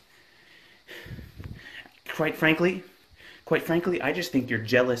 idiots. Quite frankly, I just think you're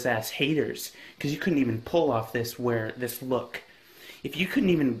jealous-ass haters, because you couldn't even pull off this look. If you couldn't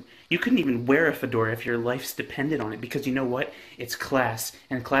even wear a fedora if your life's dependent on it, because you know what? It's class,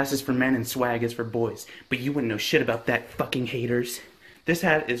 and class is for men and swag is for boys. But you wouldn't know shit about that, fucking haters. This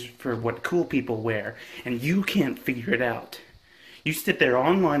hat is for what cool people wear, and you can't figure it out. You sit there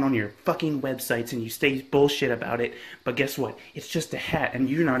online on your fucking websites and you say bullshit about it, but guess what? It's just a hat, and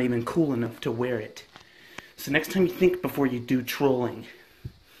you're not even cool enough to wear it. So next time you think before you do trolling.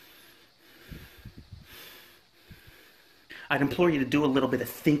 I'd implore you to do a little bit of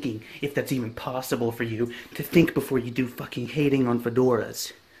thinking, if that's even possible for you, to think before you do fucking hating on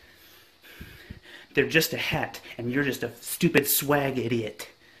fedoras. They're just a hat, and you're just a stupid swag idiot.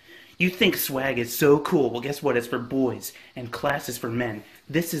 You think swag is so cool, well guess what, it's for boys, and class is for men.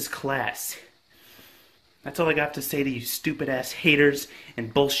 This is class. That's all I got to say to you stupid ass haters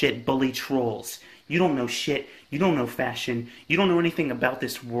and bullshit bully trolls. You don't know shit, you don't know fashion, you don't know anything about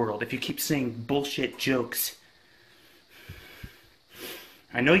this world if you keep saying bullshit jokes.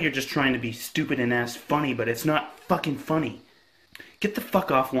 I know you're just trying to be stupid and ass funny, but it's not fucking funny. Get the fuck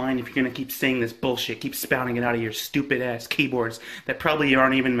offline if you're gonna keep saying this bullshit, keep spouting it out of your stupid ass keyboards that probably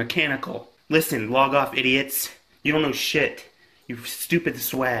aren't even mechanical. Listen, log off, idiots. You don't know shit. You stupid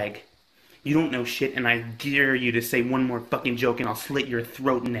swag. You don't know shit, and I dare you to say one more fucking joke and I'll slit your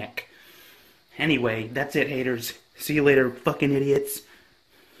throat neck. Anyway, that's it, haters. See you later, fucking idiots.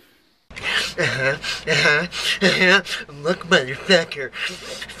 Look, motherfucker.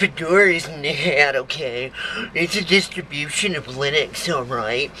 Fedora's in the hat, okay? It's a distribution of Linux,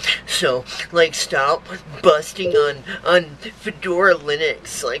 alright? So, like, stop busting on Fedora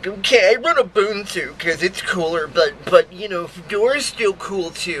Linux. Like, okay, I run Ubuntu because it's cooler, but, you know, Fedora's still cool,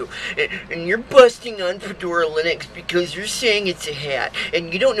 too. And you're busting on Fedora Linux because you're saying it's a hat,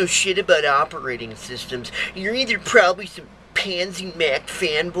 and you don't know shit about operating systems. You're either probably some pansy Mac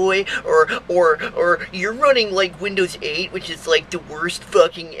fanboy, or you're running like Windows 8, which is like the worst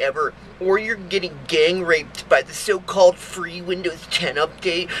fucking ever, or you're getting gang raped by the so-called free Windows 10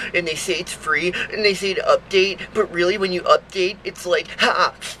 update, and they say it's free, and they say to update, but really when you update, it's like,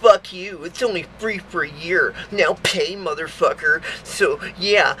 ha, fuck you, it's only free for a year, now pay, motherfucker. So,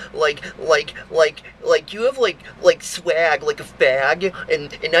 yeah, like you have like swag, like a fag,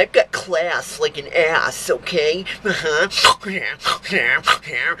 and I've got class, like an ass, okay?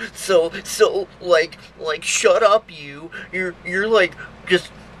 So, like, shut up, you're like,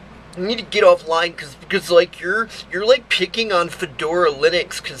 just, you need to get offline, because like, you're like picking on Fedora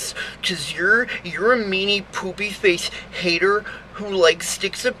Linux, cause you're a meanie poopy face hater who like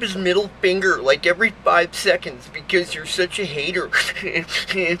sticks up his middle finger like every 5 seconds because you're such a hater.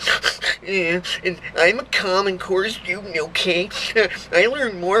 And I'm a Common Core student, okay? I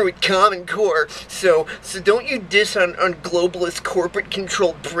learned more with Common Core, so don't you diss on globalist corporate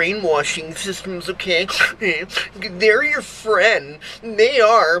controlled brainwashing systems, okay? They're your friend. They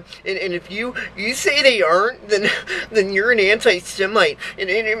are, and if you say they aren't, then you're an anti-Semite and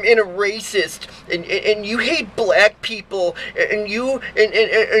a racist, and you hate black people, and you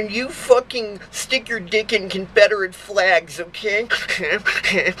fucking stick your dick in Confederate flags, okay?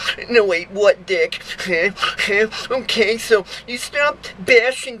 No, wait, what dick? Okay, so you stop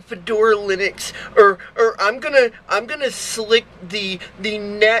bashing Fedora Linux, or I'm gonna slick the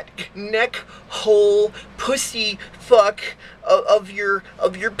neck hole pussy fuck of your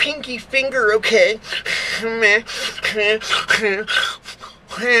pinky finger, okay?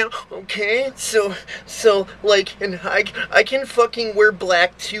 Okay, so like, and I can fucking wear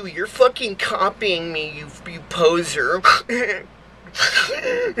black too. You're fucking copying me, you poser.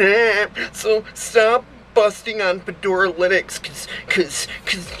 So stop busting on Fedora Linux, cause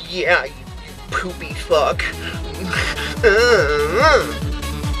yeah, you poopy fuck.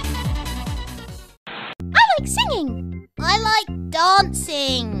 I like singing. I like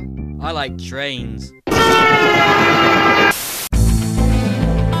dancing. I like trains.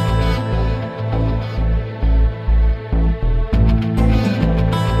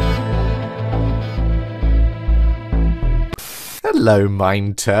 Hello,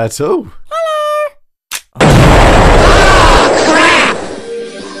 Mind Turtle. Hello. Crap!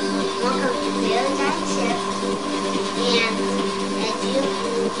 Welcome to Daily Time Shift and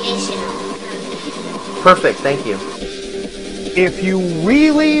Educational. Perfect, thank you. If you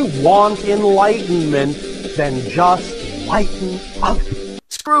really want enlightenment, then just lighten up.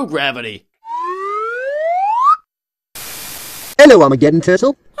 Screw gravity. Hello, Armageddon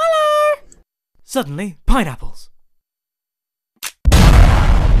Turtle. Suddenly, pineapples.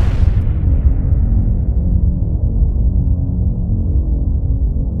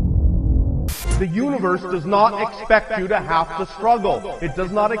 The universe does not expect you to have to struggle. It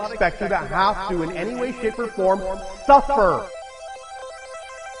does not expect you to have to, in any way, shape, or form, suffer.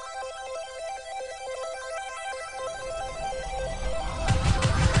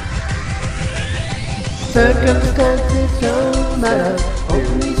 Circumstances don't matter,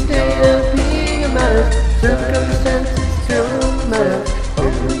 only state of being matters. Circumstances don't matter,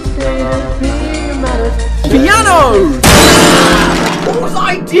 only state of being matters. Piano! Whose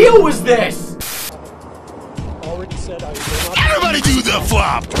idea was this? Everybody do the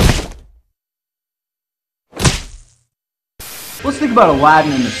flop! Let's think about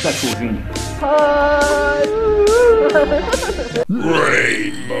Aladdin and the sexual genie.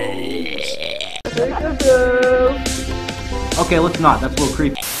 Rainbows. Okay, let's not. That's a little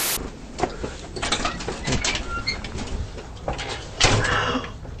creepy.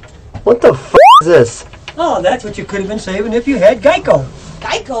 What the f*** is this? Oh, that's what you could have been saving if you had Geico.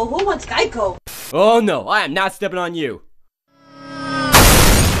 Geico? Who wants Geico? Oh no, I am not stepping on you.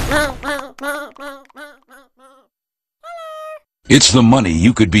 It's the money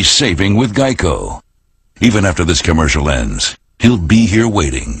you could be saving with Geico. Even after this commercial ends, he'll be here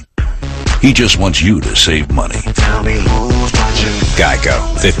waiting. He just wants you to save money. Geico.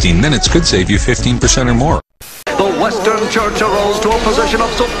 15 minutes could save you 15% or more. The Western Church arose to a position of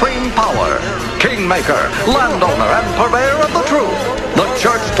supreme power. Kingmaker, landowner, and purveyor of the truth. The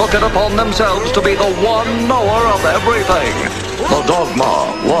church took it upon themselves to be the one knower of everything. The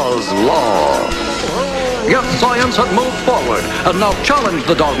dogma was law. Yet science had moved forward and now challenged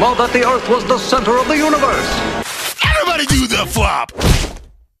the dogma that the earth was the center of the universe. Everybody do the flop!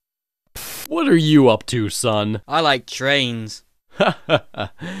 What are you up to, son? I like trains.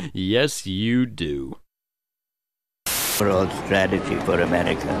 Yes, you do. Overall strategy for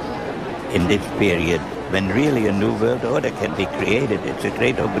America in this period, when really a new world order can be created, it's a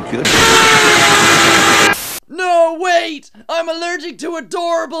great opportunity. No, wait! I'm allergic to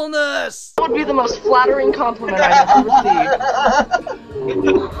adorableness! That would be the most flattering compliment I've ever received.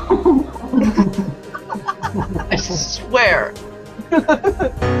 I swear.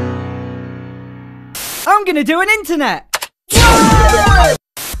 I'm gonna do an internet!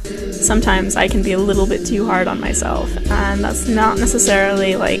 Sometimes I can be a little bit too hard on myself, and that's not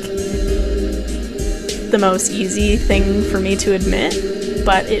necessarily like the most easy thing for me to admit,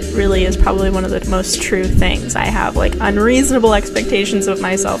 but it really is probably one of the most true things. I have like unreasonable expectations of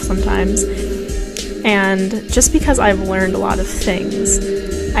myself sometimes, and just because I've learned a lot of things,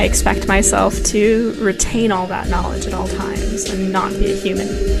 I expect myself to retain all that knowledge at all times and not be a human,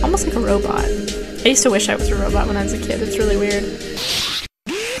 almost like a robot. I used to wish I was a robot when I was a kid. It's really weird.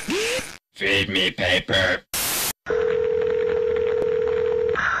 Feed me paper.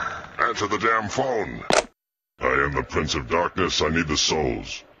 Answer the damn phone. I am the Prince of Darkness. I need the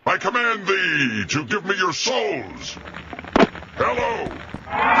souls. I command thee to give me your souls. Hello.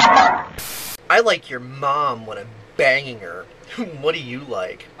 I like your mom when I'm banging her. What do you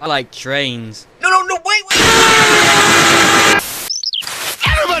like? I like trains. No, wait!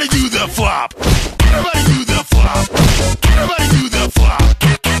 Everybody do the flop! Everybody do the flop! Everybody do the flop!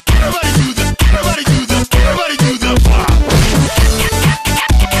 Everybody do the flop! Everybody do the flop!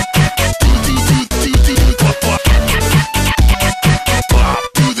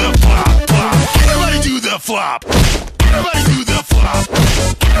 Do the flop, flop. Everybody do the flop!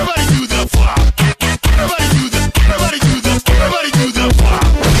 Everybody do the flop! Everybody do the flop! Everybody do the flop!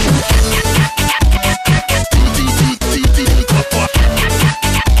 Everybody do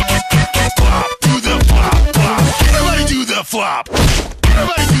the flop!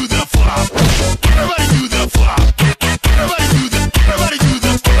 Everybody do the flop. Everybody do the flop. Everybody do the flop. Everybody do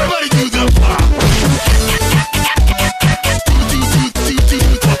the flop. Everybody do the flop.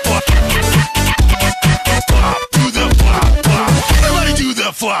 Do the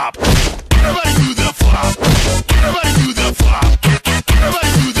flop, flop. Everybody do the flop. Everybody do the flop. Everybody do the flop.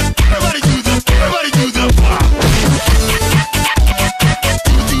 Everybody do the flop. Everybody do the flop.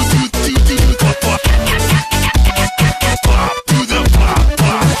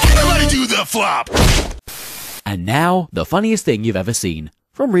 Everybody do the flop. Flop. And now, the funniest thing you've ever seen,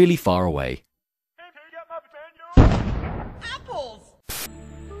 from really far away.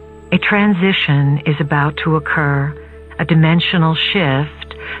 A transition is about to occur, a dimensional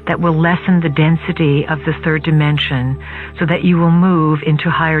shift that will lessen the density of the third dimension so that you will move into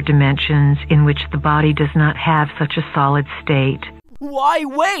higher dimensions in which the body does not have such a solid state. Why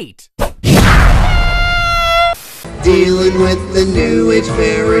wait? Dealing with the new age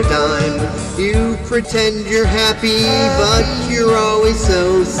paradigm. You pretend you're happy, but you're always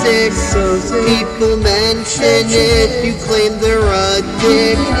so sick. People mention it, you claim they're a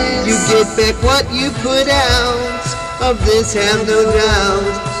dick. You get back what you put out, of this have no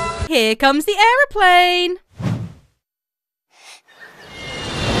doubt. Here comes the aeroplane.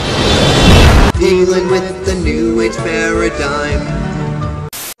 Dealing with the new age paradigm.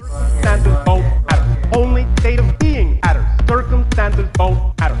 Circumstances don't matter. Only state of being matters. Circumstances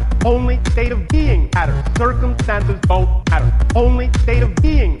don't matter. Only state of being matters. Circumstances don't matter. Only state of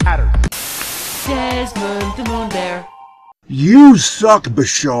being matters. Desmond the Moon Bear. You suck,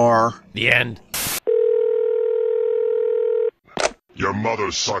 Bashar. The end. Your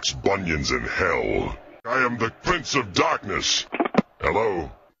mother sucks bunions in hell. I am the Prince of Darkness.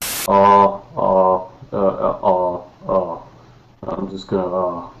 Hello? I'm just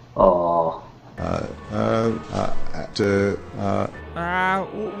gonna,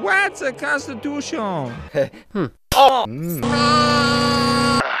 what's a constitution?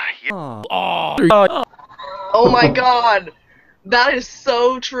 Oh my god! That is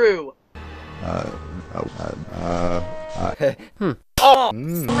so true.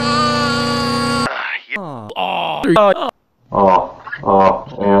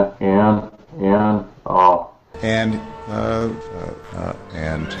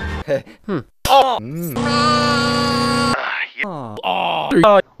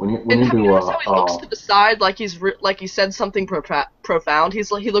 When you And do he looks to the side like like he said something profound. He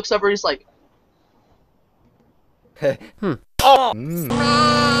looks over. He's like,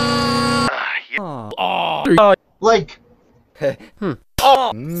 Like.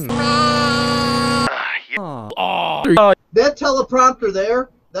 That teleprompter there,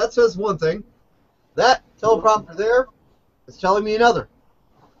 that says one thing. That teleprompter there is telling me another.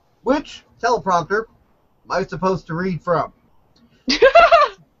 Which teleprompter am I supposed to read from?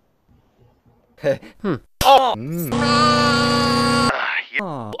 All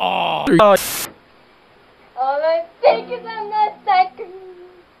I think is I'm the second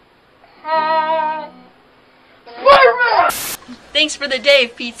hand. Thanks for the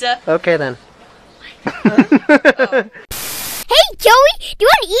Dave pizza. Okay then. Hey, Joey, do you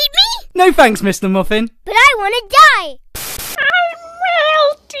want to eat me? No thanks, Mr. Muffin. But I want to die.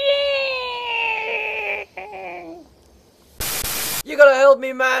 You gotta help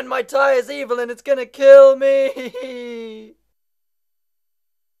me, man. My tie is evil and it's gonna kill me.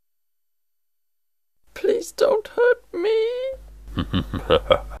 Please don't hurt me.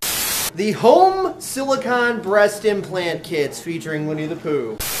 The Home Silicone Breast Implant Kits featuring Winnie the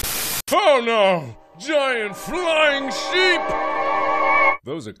Pooh. Oh no! Giant flying sheep!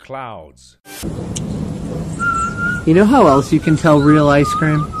 Those are clouds. You know how else you can tell real ice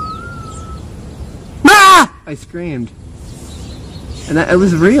cream? Ah! I screamed. And it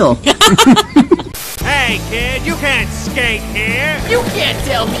was real. Hey kid, you can't skate here! You can't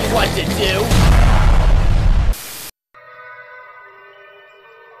tell me what to do!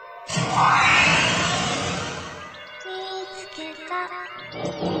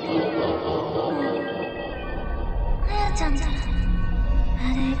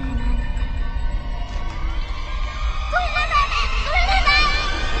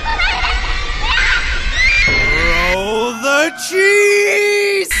 Roll the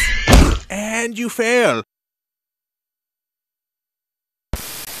cheese! And you fail.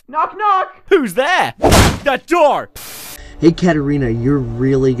 Knock knock! Who's there? That door! Hey Katerina, you're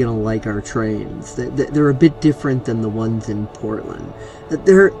really gonna like our trains. They're a bit different than the ones in Portland.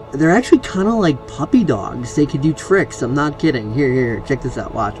 They're actually kind of like puppy dogs. They could do tricks. I'm not kidding. Here, check this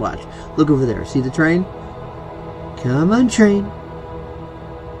out. Watch. Look over there. See the train? Come on, train.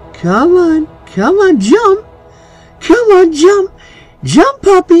 Come on, jump. Come on, jump. Jump,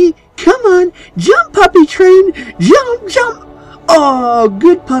 puppy. Come on, jump, puppy train. Jump. Oh,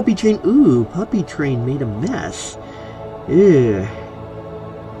 good puppy train. Ooh, puppy train made a mess. Ew.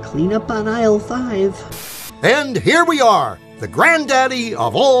 Clean up on aisle 5. And here we are, the granddaddy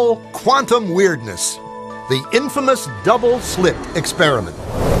of all quantum weirdness, the infamous double slit experiment.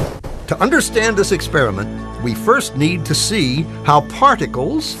 To understand this experiment, we first need to see how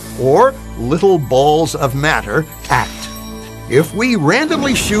particles, or little balls of matter, act. If we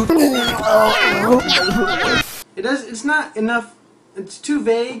randomly shoot... It's not enough, it's too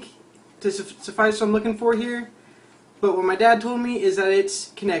vague to suffice what I'm looking for here. But what my dad told me is that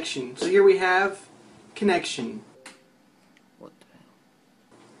it's connection. So here we have connection. What the hell?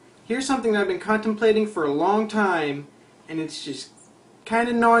 Here's something that I've been contemplating for a long time, and it's just kind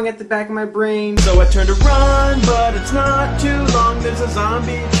of gnawing at the back of my brain. So I turned to run, but it's not too long. There's a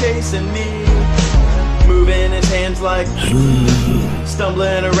zombie chasing me. moving his hands like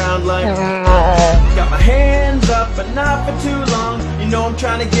stumbling around like got my hands up but not for too long. You know I'm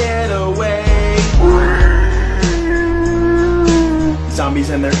trying to get away. Zombies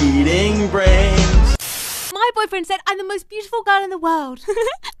and they're eating brains. My boyfriend said I'm the most beautiful girl in the world.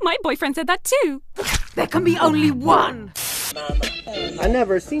 My boyfriend said that too. There can be only one. I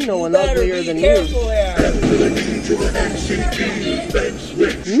never seen no one uglier than you.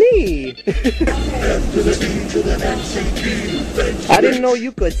 Me? I didn't know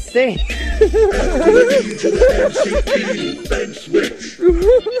you could sing.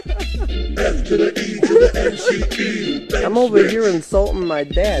 I'm over here insulting my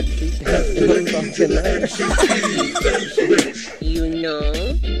dad. You know?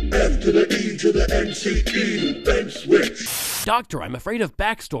 Doctor, I'm afraid of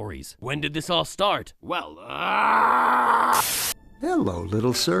backstories. When did this all start? Well, Hello,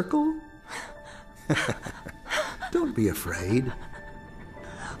 little circle. Don't be afraid.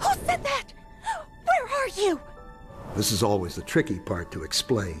 Who said that? Where are you? This is always the tricky part to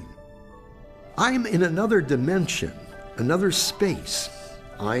explain. I'm in another dimension, another space.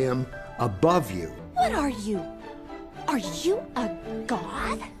 I am above you. What are you? Are you a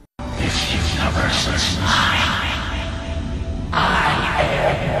god? This universe is mine. I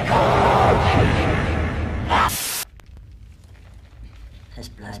am God. Es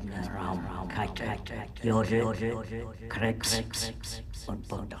bleibt im Raum keine Jode, Krebs und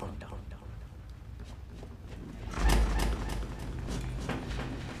Buddha.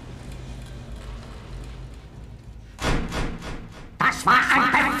 Das war ein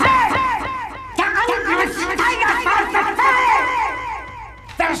Befehl! Der andere Steigers war Befehl!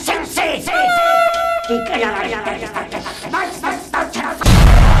 Wer sind Sie? Die Generalisten des Meisters Deutscher!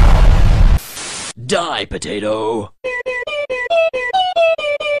 die, potato!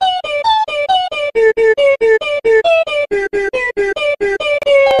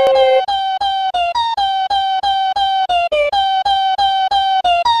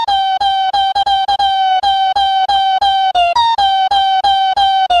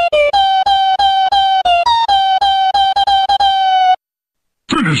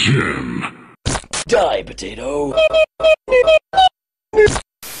 Finish him! Die, potato!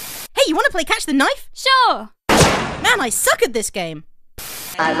 Hey, you want to play catch the knife? Sure! Man, I suck at this game.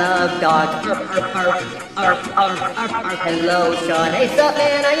 I love dogs. Hello, Sean. Hey, sup,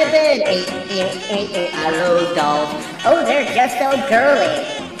 man? How you been? I love dogs. Oh, they're just so girly.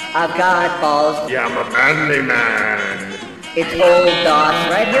 I've got balls. Yeah, I'm a manly man. It's old dogs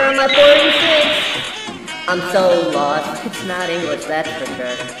right here on my 46. I'm so lost. It's not English, that's for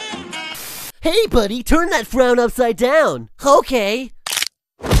sure. Hey, buddy, turn that frown upside down. Okay.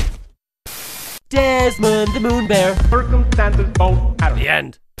 Desmond, the moon bear. Circumstances don't matter. The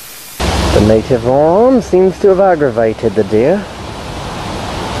end. The native arm seems to have aggravated the deer.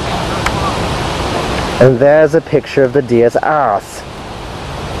 And there's a picture of the deer's ass,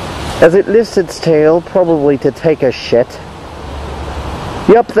 as it lifts its tail, probably to take a shit.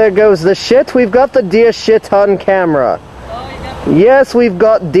 Yep, there goes the shit. We've got the deer shit on camera. Yes, we've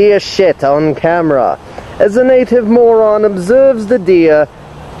got deer shit on camera, as the native moron observes the deer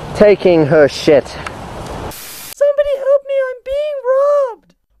taking her shit. Somebody help me, I'm being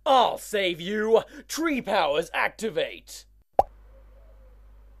robbed! I'll save you! Tree powers activate!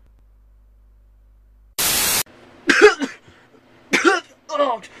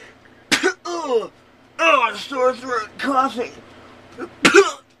 Sore throat, coughing.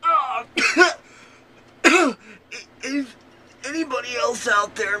 Is anybody else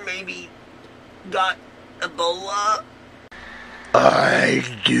out there maybe got Ebola? I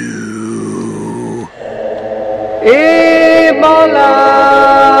do. Ebola!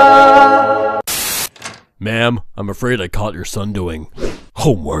 Ma'am, I'm afraid I caught your son doing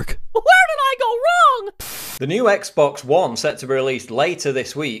homework. Where did I go wrong? The new Xbox One, set to be released later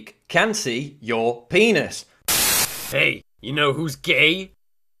this week, can see your penis. Hey, you know who's gay?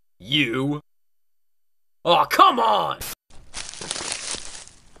 You. Oh, come on!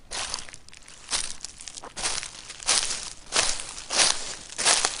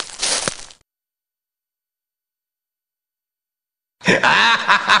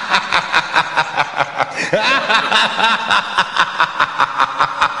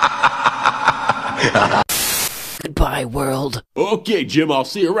 Goodbye, world. Okay, Jim, I'll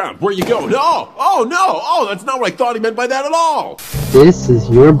see you around. Where you going? Oh, no! Oh, that's not what I thought he meant by that at all! This is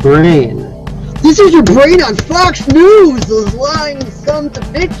your brain. This is your brain on Fox News, those lying sons of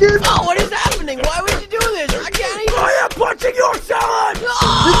bitches! Oh, what is happening? Why would you do this? I can't even... I am punching your son!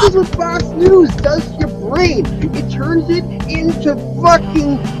 This is what Fox News does to your brain. It turns it into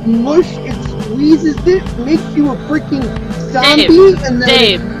fucking mush. It's squeezes it, makes you a freaking zombie, and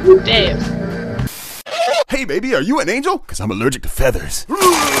then... Dave. Hey, baby, are you an angel? Because I'm allergic to feathers.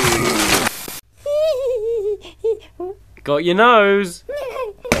 Got your nose.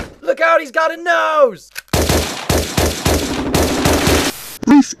 Look out, he's got a nose!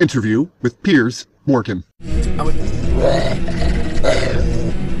 Brief interview with Piers Morgan.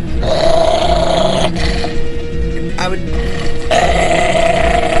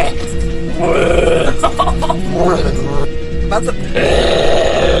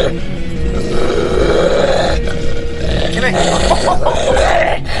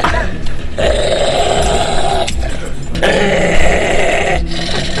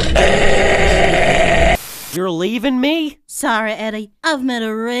 You're leaving me? Sorry, Eddie. I've met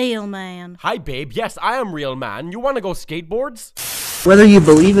a real man. Hi, babe. Yes, I am real man. You want to go skateboards? Whether you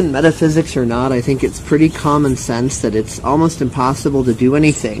believe in metaphysics or not, I think it's pretty common sense that it's almost impossible to do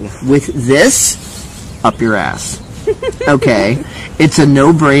anything with this up your ass. Okay, it's a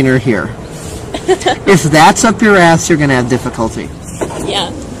no-brainer here. If that's up your ass, you're gonna have difficulty.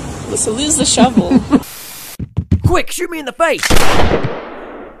 Yeah, so lose the shovel. Quick, shoot me in the face!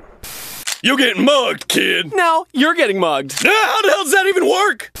 You're getting mugged, kid. No, you're getting mugged. How the hell does that even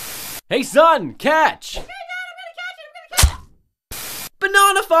work? Hey, son, catch.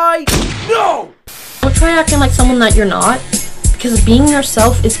 Banana fight! No! Don't try acting like someone that you're not, because being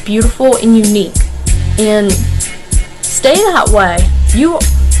yourself is beautiful and unique. And stay that way. You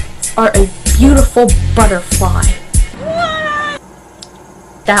are a beautiful butterfly.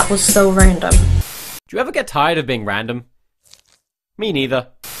 That was so random. Do you ever get tired of being random? Me neither.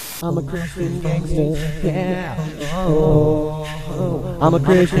 I'm a Christian gangster, yeah. Oh, I'm a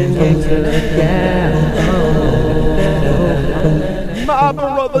Christian gangster, yeah. Oh. My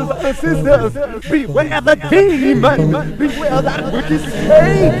brothers and sisters, beware the demon, beware that wicked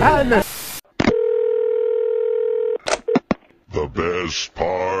Satan. The best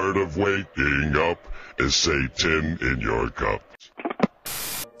part of waking up is Satan in your cup.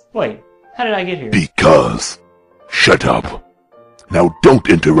 Wait, how did I get here? Because. Shut up. Now don't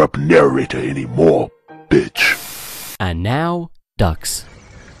interrupt narrator anymore, bitch. And now, ducks.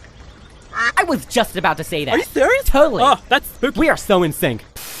 I was just about to say that. Are you serious? Totally. Oh, that's spooky. We are so in sync.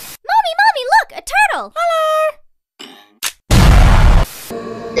 Mommy, look, a turtle! Hello!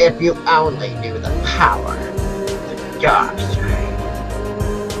 If you only knew the power of the dark side.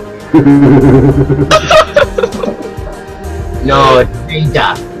 Lord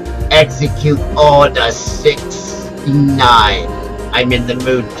Vader, execute Order 69. I'm in the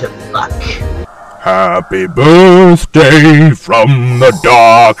mood to fuck. Happy birthday from the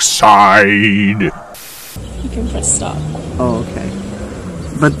dark side. You can press stop. Oh, okay.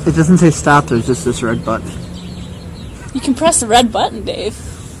 But it doesn't say stop, there's just this red button. You can press the red button, Dave.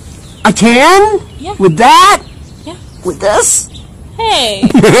 I can? Yeah. With that? Yeah. With this? Hey!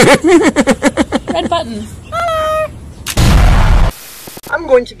 Red button. I'm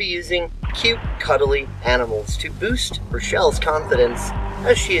going to be using cute, cuddly animals to boost Rochelle's confidence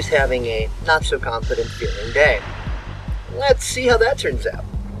as she is having a not-so-confident feeling day. Let's see how that turns out.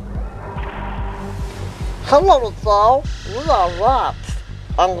 Hello, Rochelle. We are rats,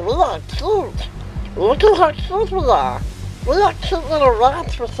 and we are cute. Look at how cute we are. We are cute little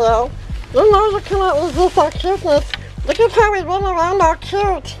rats, Rochelle. You know you cannot resist our cuteness. Look at how we run around our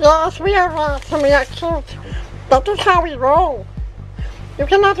cute. Yes, we are rats and we are cute. That is how we roll. You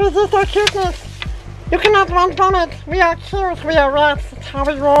cannot resist our cuteness. You cannot run from it. We are cute, we are rats. That's how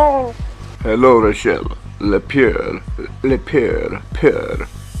we roll. Hello, Rochelle. Le pure.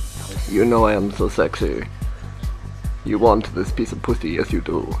 You know I am so sexy. You want this piece of pussy, yes you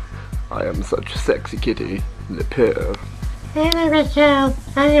do. I am such sexy kitty. Le pure. Hello, Rochelle.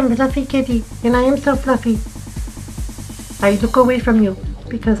 I am Fluffy Kitty, and I am so fluffy. I look away from you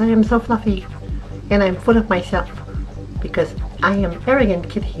because I am so fluffy, and I'm full of myself because I am arrogant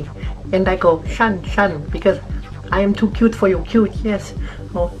kitty, and I go shun because I am too cute for you. Cute, yes.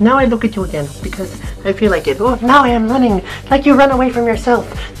 Oh, now I look at you again because I feel like it. Oh, now I am running like you run away from yourself.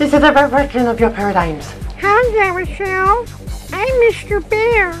 This is a perversion of your paradigms. Hi there, Rochelle. I'm Mr.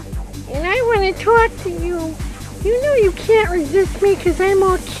 Bear, and I want to talk to you. You know you can't resist me because I'm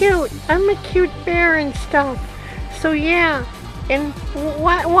all cute. I'm a cute bear and stuff. So yeah. And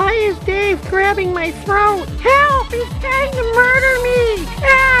why is Dave grabbing my throat? Help! He's trying to murder me!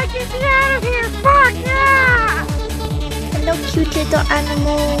 Ah, get me out of here! Fuck! Ah! Hello, cute little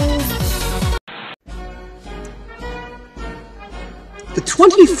animals. The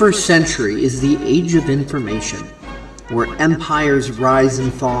 21st century is the age of information, where empires rise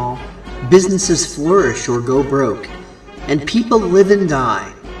and fall, businesses flourish or go broke, and people live and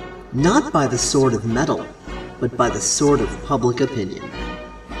die not by the sword of metal, but by the sword of public opinion.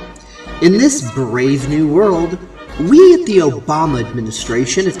 In this brave new world, we at the Obama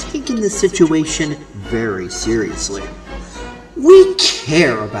administration have taken this situation very seriously. We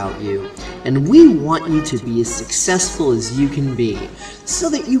care about you, and we want you to be as successful as you can be, so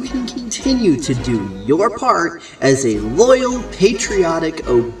that you can continue to do your part as a loyal, patriotic,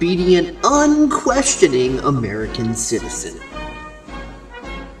 obedient, unquestioning American citizen.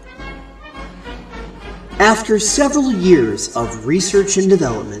 After several years of research and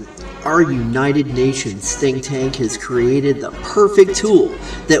development, our United Nations think tank has created the perfect tool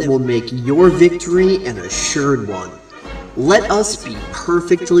that will make your victory an assured one. Let us be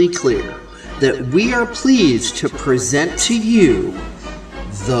perfectly clear that we are pleased to present to you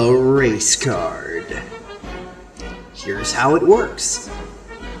the race card. Here's how it works.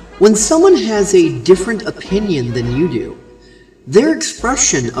 When someone has a different opinion than you do, their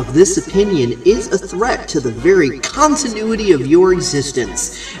expression of this opinion is a threat to the very continuity of your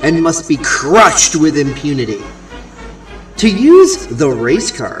existence and must be crushed with impunity. To use the race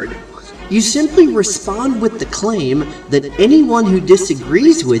card, you simply respond with the claim that anyone who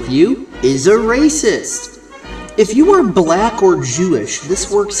disagrees with you is a racist. If you are black or Jewish, this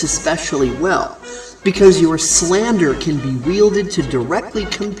works especially well, because your slander can be wielded to directly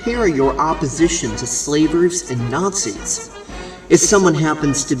compare your opposition to slavers and Nazis. If someone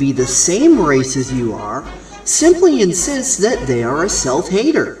happens to be the same race as you are, simply insist that they are a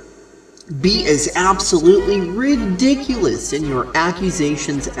self-hater. Be as absolutely ridiculous in your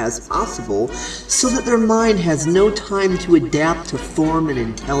accusations as possible so that their mind has no time to adapt to form an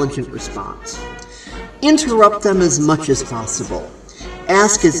intelligent response. Interrupt them as much as possible.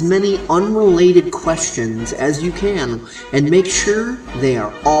 Ask as many unrelated questions as you can, and make sure they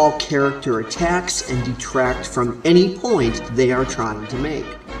are all character attacks and detract from any point they are trying to make.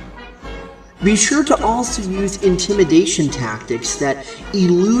 Be sure to also use intimidation tactics that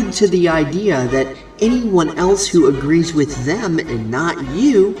allude to the idea that anyone else who agrees with them and not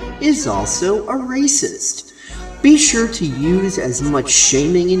you is also a racist. Be sure to use as much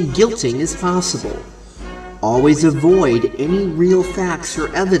shaming and guilting as possible. Always avoid any real facts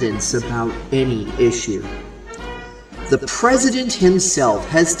or evidence about any issue. The President himself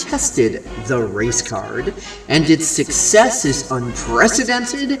has tested the race card, and its success is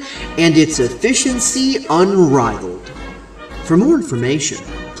unprecedented and its efficiency unrivaled. For more information,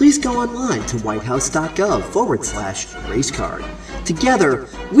 please go online to whitehouse.gov/racecard. Together,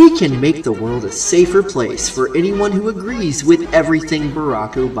 we can make the world a safer place for anyone who agrees with everything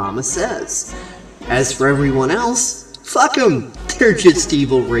Barack Obama says. As for everyone else, fuck them. They're just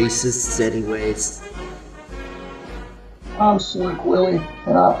evil racists anyways. I'm Slick Willie,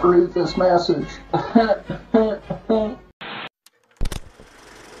 and I approve this message.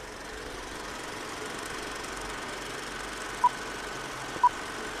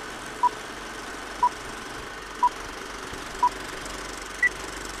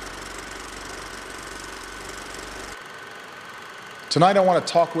 Tonight I want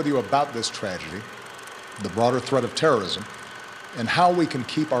to talk with you about this tragedy, the broader threat of terrorism, and how we can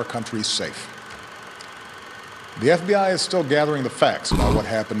keep our country safe. The FBI is still gathering the facts about what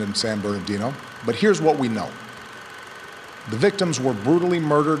happened in San Bernardino, but here's what we know. The victims were brutally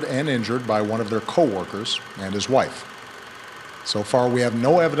murdered and injured by one of their co-workers and his wife. So far, we have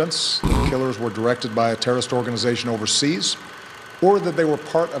no evidence the killers were directed by a terrorist organization overseas, or that they were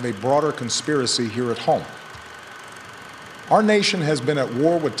part of a broader conspiracy here at home. Our nation has been at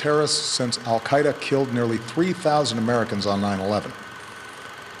war with terrorists since Al-Qaeda killed nearly 3,000 Americans on 9/11.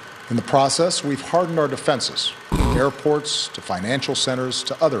 In the process, we've hardened our defenses, from airports to financial centers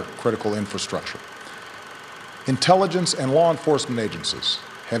to other critical infrastructure. Intelligence and law enforcement agencies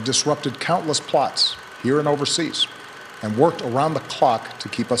have disrupted countless plots here and overseas and worked around the clock to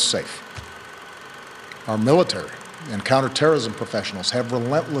keep us safe. Our military and counterterrorism professionals have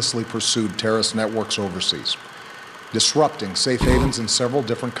relentlessly pursued terrorist networks overseas, disrupting safe havens in several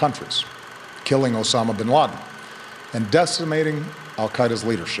different countries, killing Osama bin Laden, and decimating Al-Qaeda's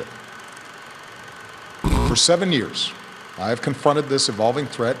leadership. For 7 years, I have confronted this evolving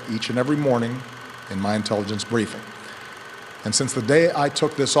threat each and every morning in my intelligence briefing. And since the day I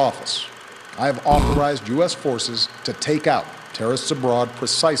took this office, I have authorized U.S. forces to take out terrorists abroad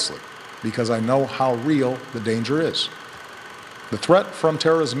precisely because I know how real the danger is. The threat from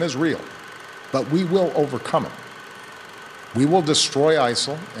terrorism is real, but we will overcome it. We will destroy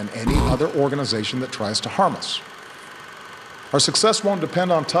ISIL and any other organization that tries to harm us. Our success won't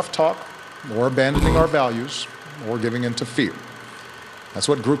depend on tough talk, or abandoning our values, or giving in to fear. That's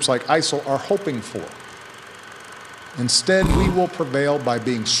what groups like ISIL are hoping for. Instead, we will prevail by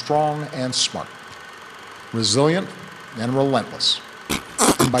being strong and smart, resilient and relentless,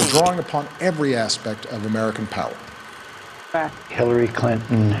 and by drawing upon every aspect of American power. Hillary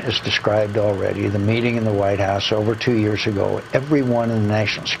Clinton has described already the meeting in the White House over 2 years ago. Everyone in the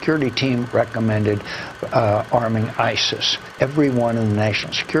national security team recommended arming ISIS. Everyone in the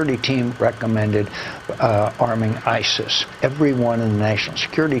national security team recommended arming ISIS. Everyone in the national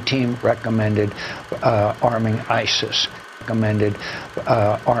security team recommended arming ISIS. Recommended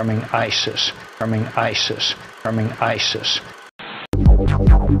arming ISIS. Arming ISIS. Arming ISIS.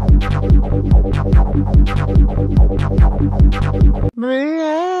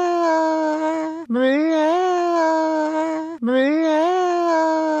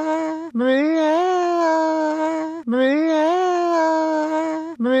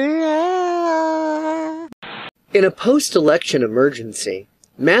 In a post-election emergency,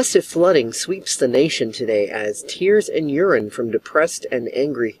 massive flooding sweeps the nation today as tears and urine from depressed and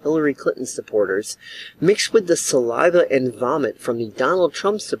angry Hillary Clinton supporters mix with the saliva and vomit from the Donald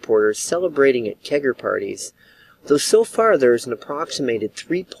Trump supporters celebrating at kegger parties. Though so far there is an approximated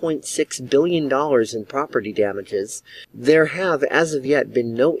 $3.6 billion in property damages, there have as of yet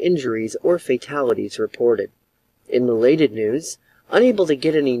been no injuries or fatalities reported. In related news, unable to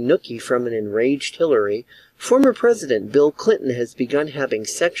get any nookie from an enraged Hillary, former President Bill Clinton has begun having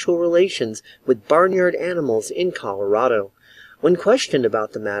sexual relations with barnyard animals in Colorado. When questioned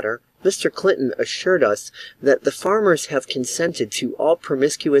about the matter, Mr. Clinton assured us that the farmers have consented to all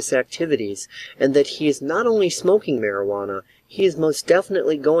promiscuous activities and that he is not only smoking marijuana, he is most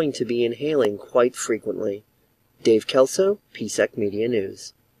definitely going to be inhaling quite frequently. Dave Kelso, PSEC Media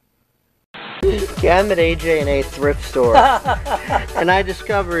News. Yeah, I'm at AJ&A thrift store, and I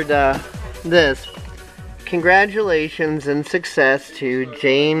discovered this. Congratulations and success to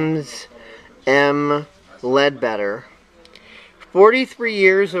James M. Ledbetter. 43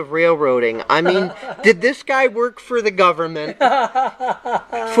 years of railroading. I mean, did this guy work for the government?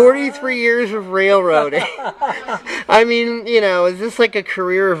 43 years of railroading. I mean, you know, is this like a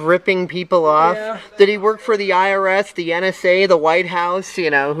career of ripping people off? Yeah. Did he work for the IRS, the NSA, the White House? You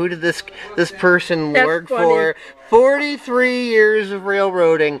know, who did this person work for? 43 years of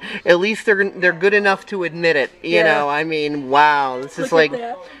railroading. At least they're good enough to admit it. You know, I mean, wow. This is like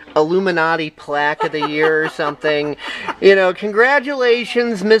Illuminati plaque of the year or something. You know,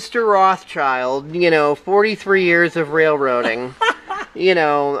 congratulations, Mr. Rothschild. You know, 43 years of railroading. You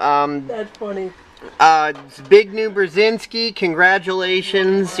know, that's funny. Big New Brzezinski,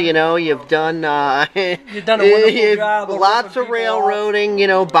 congratulations. You know, you've done you've done a wonderful job. Lots of railroading, you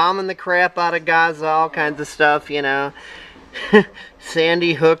know, bombing the crap out of Gaza, all kinds of stuff, you know.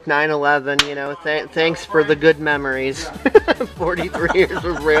 Sandy Hook, 9/11, you know, thanks for the good memories. 43 years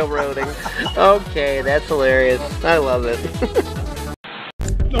of railroading. Okay, that's hilarious. I love it.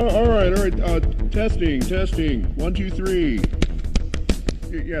 All right. Testing. 1, 2, 3.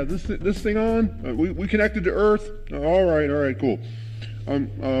 Yeah, this thing on? We connected to Earth? All right, cool.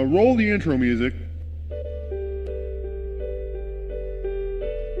 Roll the intro music.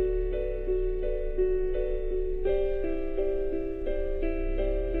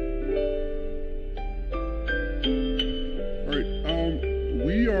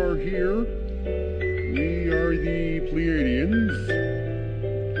 We are here. We are the Pleiadians,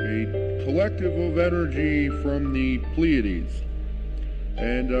 a collective of energy from the Pleiades.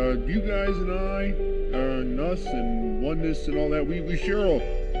 And you guys and I, and us and oneness and all that, we share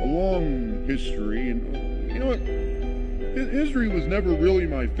a long history. And you know what? History was never really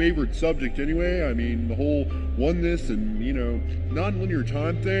my favorite subject anyway. I mean, the whole oneness and, you know, non-linear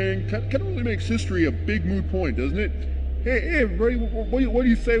time thing kind of really makes history a big moot point, doesn't it? Hey, everybody, what do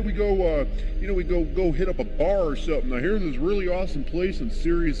you say we go, we go hit up a bar or something? I hear there's a really awesome place in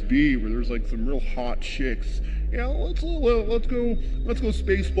Sirius B where there's like some real hot chicks. Yeah, let's go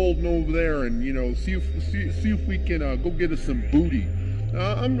space folding over there and, you know, see if we can go get us some booty.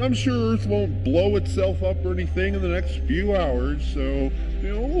 I'm sure Earth won't blow itself up or anything in the next few hours, so,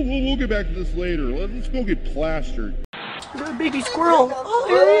 you know, we'll get back to this later. Let's go get plastered. Little baby squirrel. Oh,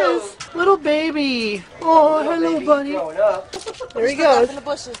 there he is. Little baby. Oh, hello, buddy. There he goes. In the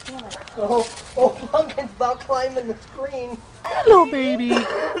bushes. Oh, Pumpkin's about climbing the screen. Hello, baby.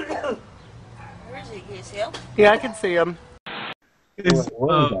 Where is he? Can you see him? Yeah, I can see him. I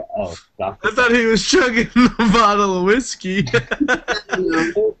thought he was chugging a bottle of whiskey.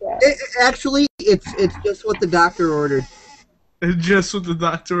 Actually, it's just what the doctor ordered. Just what the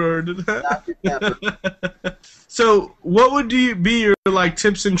doctor ordered. Dr. Pepper. So, what would be your like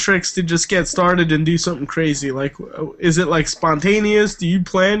tips and tricks to just get started and do something crazy? Like, is it like spontaneous? Do you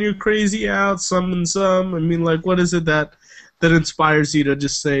plan your crazy out, some and some? I mean, like, what is it that inspires you to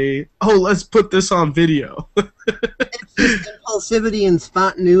just say, "Oh, let's put this on video"? It's just impulsivity and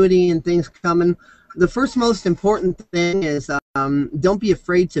spontaneity and things coming. The first most important thing is don't be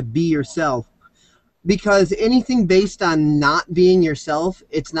afraid to be yourself. Because anything based on not being yourself,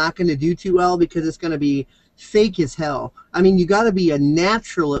 it's not going to do too well because it's going to be fake as hell. I mean, you got to be a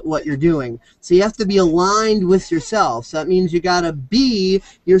natural at what you're doing. So you have to be aligned with yourself. So that means you got to be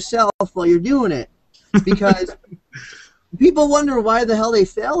yourself while you're doing it. Because people wonder why the hell they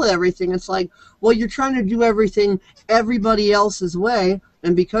fail at everything. It's like, well, you're trying to do everything everybody else's way.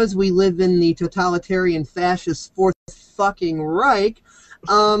 And because we live in the totalitarian fascist Fourth fucking Reich,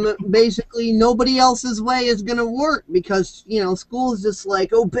 basically nobody else's way is going to work because, you know, school is just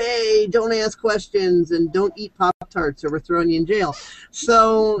like, obey, don't ask questions, and don't eat Pop-Tarts or we're throwing you in jail.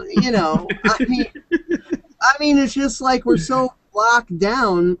 So, you know, I mean, it's just like we're so locked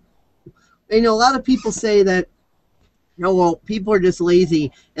down. You know, a lot of people say that, oh, well, people are just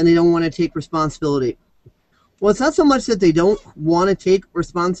lazy and they don't want to take responsibility. Well, it's not so much that they don't want to take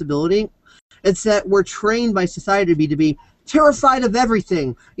responsibility. It's that we're trained by society to be terrified of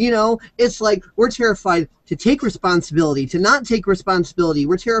everything. You know, it's like we're terrified to take responsibility, to not take responsibility.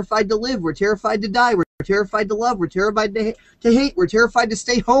 We're terrified to live. We're terrified to die. We're terrified to love. We're terrified to hate. We're terrified to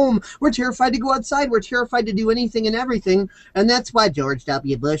stay home. We're terrified to go outside. We're terrified to do anything and everything. And that's why George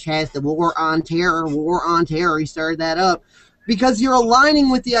W. Bush has the war on terror. War on terror. He started that up. Because you're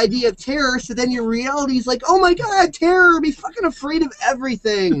aligning with the idea of terror, so then your reality is like, oh my god, terror, be fucking afraid of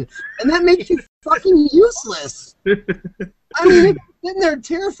everything. And that makes you fucking useless. I mean, if you're sitting there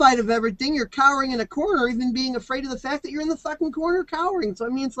terrified of everything, you're cowering in a corner, even being afraid of the fact that you're in the fucking corner cowering. So, I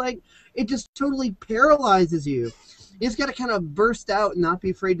mean, it's like, it just totally paralyzes you. You just got to kind of burst out and not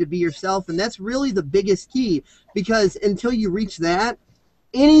be afraid to be yourself, and that's really the biggest key, because until you reach that,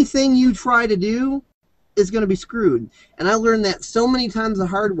 anything you try to do is going to be screwed. And I learned that so many times the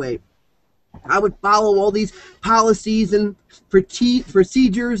hard way. I would follow all these policies and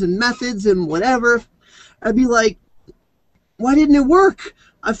procedures and methods and whatever. I'd be like, why didn't it work?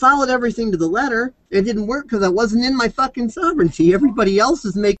 I followed everything to the letter. It didn't work because I wasn't in my fucking sovereignty. Everybody else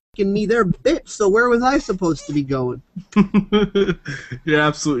is making me their bitch, so where was I supposed to be going? You're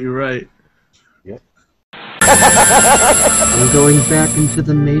absolutely right. Yep. I'm going back into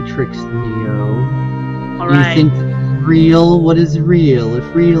the Matrix, Neo. Alright. You think real? What is real?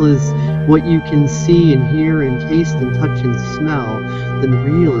 If real is what you can see and hear and taste and touch and smell, then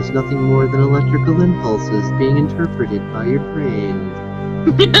real is nothing more than electrical impulses being interpreted by your brain.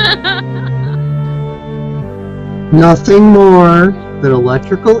 Nothing more than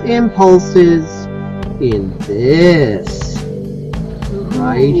electrical impulses in this.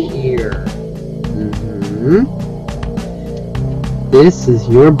 Right here. This is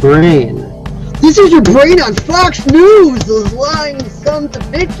your brain. This is your brain on Fox News, those lying sons of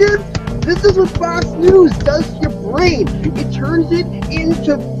bitches. This is what Fox News does to your brain. It turns it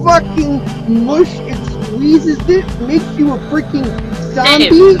into fucking mush. It squeezes it, makes you a freaking zombie,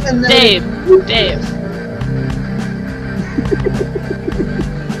 Dave, and then Dave.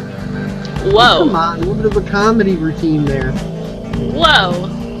 Whoa. Come on, a little bit of a comedy routine there. Whoa.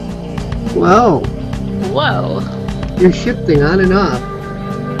 Whoa. Whoa. You're shifting on and off.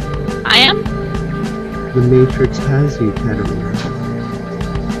 I am? The Matrix has you, Katarina.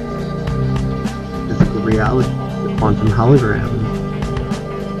 Physical reality, the quantum hologram.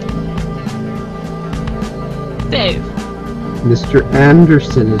 Dave. Mr.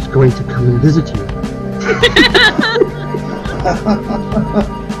 Anderson is going to come and visit you.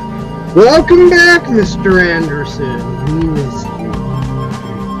 Welcome back, Mr. Anderson. We missed you.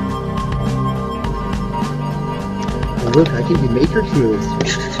 Oh, look, I can do Matrix moves.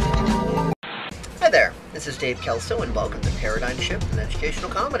 Hi there, this is Dave Kelso, and welcome to Paradigm Shift in Educational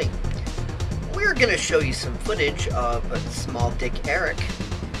Comedy. We're going to show you some footage of Small Dick Eric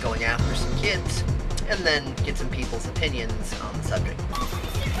going after some kids, and then get some people's opinions on the subject.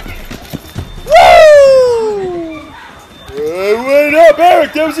 Woo! Wait up,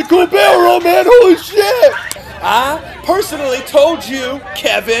 Eric, that was a cool barrel roll, man, holy shit! I personally told you,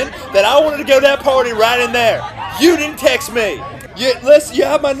 Kevin, that I wanted to go to that party right in there. You didn't text me. Listen, you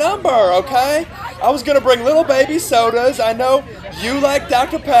have my number, okay? I was gonna bring little baby sodas. I know you like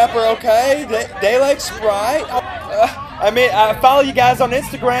Dr. Pepper, okay? They like Sprite. I follow you guys on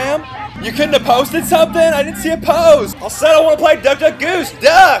Instagram. You couldn't have posted something? I didn't see a post. I said I want to play Duck, Duck, Goose.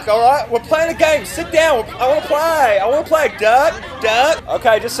 Duck, alright? We're playing a game. Sit down. I want to play. I want to play Duck, Duck.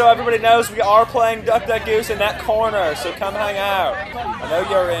 Okay, just so everybody knows, we are playing Duck, Duck, Goose in that corner, so come hang out. I know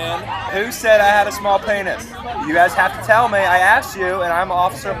you're in. Who said I had a small penis? You guys have to tell me. I asked you, and I'm an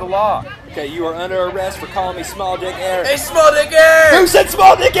officer of the law. Okay, you are under arrest for calling me Small Dick Eric. Hey, Small Dick Eric! Who said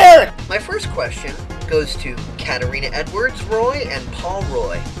Small Dick Eric? My first question goes to Katarina Edwards Roy and Paul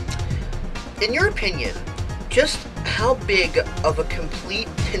Roy. In your opinion, just how big of a complete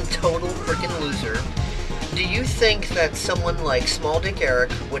and total freaking loser do you think that someone like Small Dick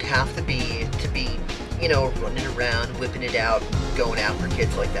Eric would have to be, you know, running around, whipping it out, going out for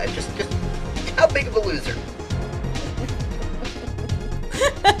kids like that? Just how big of a loser?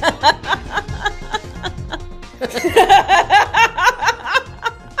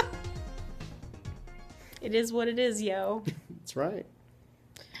 It is what it is, yo. That's right.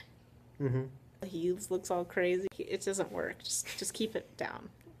 Mm-hmm. He looks all crazy. It doesn't work. Just keep it down.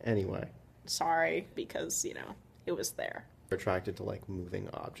 Anyway. Sorry, because, you know, it was there. Attracted to, like, moving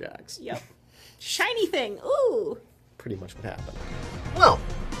objects. Yep. Shiny thing. Ooh. Pretty much what happened. Well,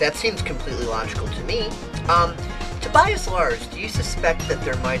 that seems completely logical to me. Tobias Lars, do you suspect that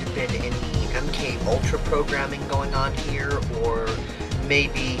there might have been any MK Ultra programming going on here, or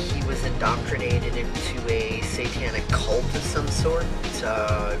maybe he was indoctrinated into a satanic cult of some sort?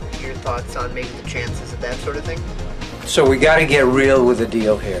 Your thoughts on maybe the chances of that sort of thing? So we got to get real with the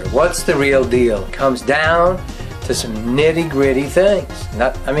deal here. What's the real deal? It comes down to some nitty-gritty things.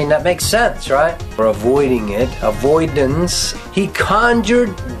 That makes sense, right? We're avoiding it. Avoidance. He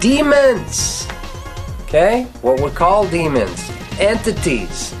conjured demons. Okay? What we call demons.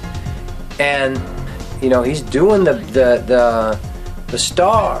 Entities. And, you know, he's doing the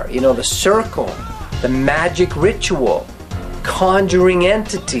star, you know, the circle, the magic ritual, conjuring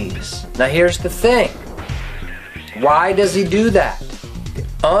entities. Now here's the thing. Why does he do that? The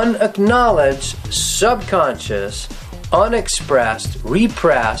unacknowledged, subconscious, unexpressed,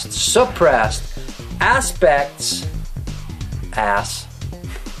 repressed, suppressed aspects. I'd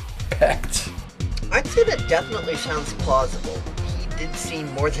say that definitely sounds plausible. He did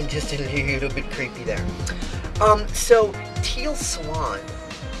seem more than just a little bit creepy there. So, Teal Swan,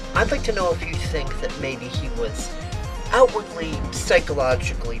 I'd like to know if you think that maybe he was outwardly,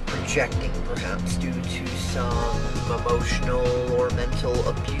 psychologically projecting, perhaps, due to some emotional or mental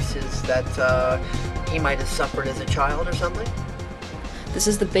abuses that he might have suffered as a child or something? This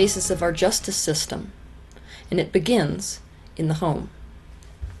is the basis of our justice system, and it begins in the home.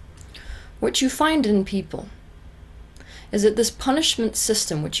 What you find in people is that this punishment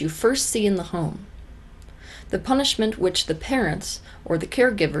system which you first see in the home, the punishment which the parents or the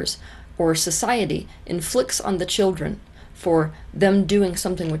caregivers or society inflicts on the children for them doing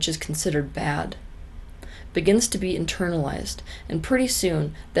something which is considered bad, begins to be internalized, and pretty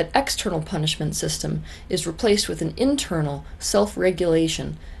soon that external punishment system is replaced with an internal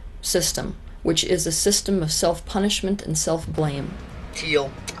self-regulation system, which is a system of self-punishment and self-blame.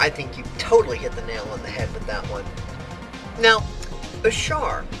 Teal, I think you totally hit the nail on the head with that one. Now,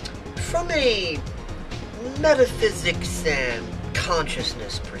 Bashar, from a metaphysics and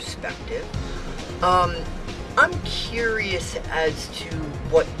consciousness perspective, I'm curious as to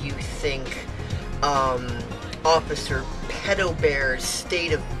what you think Officer Pedobear's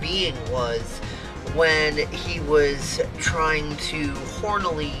state of being was when he was trying to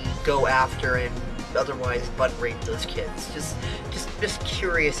hornily go after and otherwise butt rape those kids. Just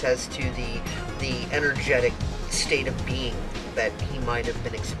curious as to the energetic state of being that he might have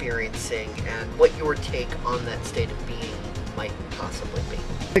been experiencing and what your take on that state of being might possibly be.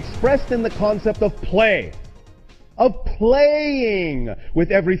 Expressed in the concept of play, of playing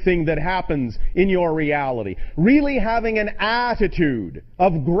with everything that happens in your reality, really having an attitude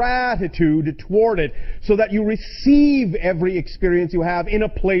of gratitude toward it so that you receive every experience you have in a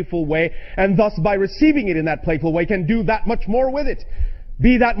playful way, and thus by receiving it in that playful way can do that much more with it,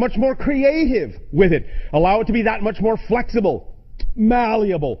 be that much more creative with it, allow it to be that much more flexible,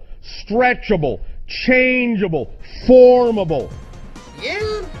 malleable, stretchable, changeable, formable.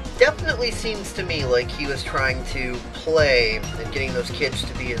 Yeah, definitely seems to me like he was trying to play and getting those kids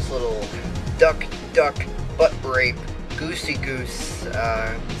to be his little duck, butt rape, goosey goose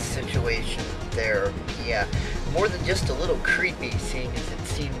situation there. Yeah, more than just a little creepy, seeing as it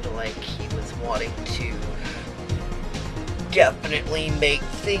seemed like he was wanting to definitely make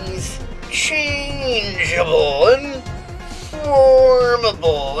things changeable and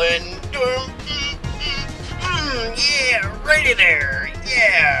formable and yeah, right in there.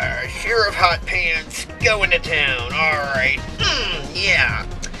 Yeah, Sheriff Hot Pants going to town. Alright. Yeah.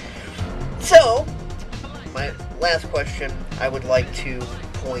 So, my last question, I would like to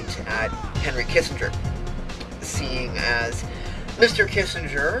point at Henry Kissinger, seeing as Mr.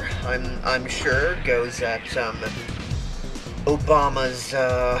 Kissinger, I'm sure, goes at Obama's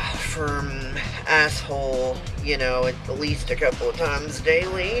firm asshole, you know, at least a couple of times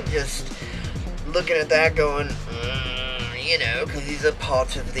daily, just looking at that going, you know, because he's a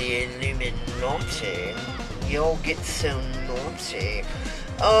part of the Illuminati. Y'all get so naughty.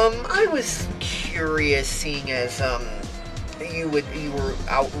 I was curious, seeing as you were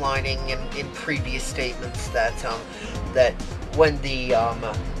outlining in previous statements that that when the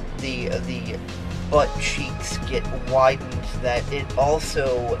butt cheeks get widened, that it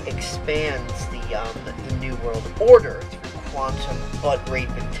also expands the New World Order through quantum butt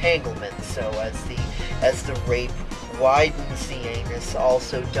rape entanglement. So as the rape widens the anus,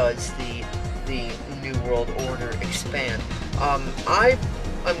 also does the New World Order expand.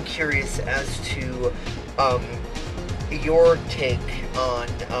 I'm curious as to your take on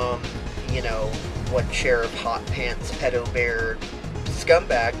you know, what Sheriff Hot Pants Pedo Bear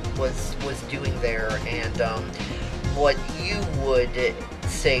Scumbag was doing there, and what you would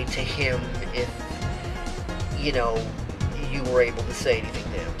say to him if, you know, you were able to say anything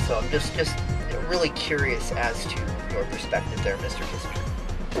to him. So I'm just really curious as to your perspective there, Mr.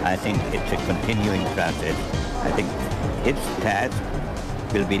 Kissinger. I think it's a continuing process. I think its task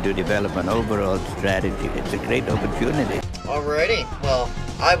will be to develop an overall strategy. It's a great opportunity. Alrighty, well,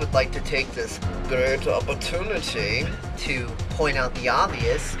 I would like to take this great opportunity to point out the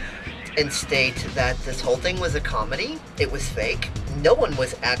obvious and state that this whole thing was a comedy. It was fake. No one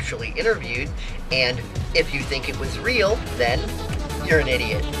was actually interviewed, and if you think it was real, then you're an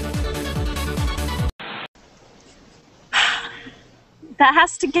idiot. That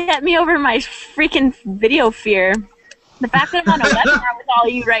has to get me over my freaking video fear. The fact that I'm on a webinar with all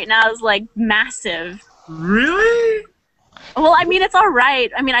you right now is like massive. Really? Well, I mean, it's all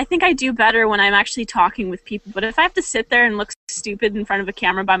right. I mean, I think I do better when I'm actually talking with people. But if I have to sit there and look stupid in front of a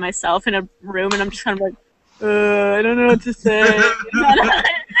camera by myself in a room, and I'm just kind of like, I don't know what to say,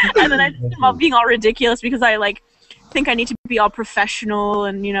 and then I just come up being all ridiculous because I like think I need to be all professional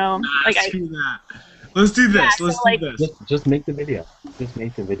and, you know, like I. Let's do this. Yeah, Let's so, do like, this. Just make the video. Just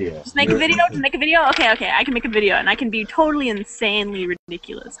make the video. Just make a video? Just make a video? Okay, I can make a video, and I can be totally insanely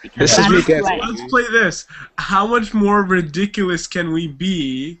ridiculous because Let's play this. How much more ridiculous can we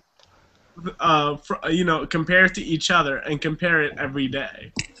be, you know, compared to each other, and compare it every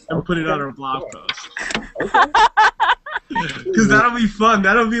day, and put it on our blog post? Because that'll be fun.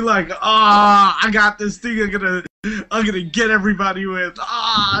 That'll be like, I got this thing I'm gonna get everybody with.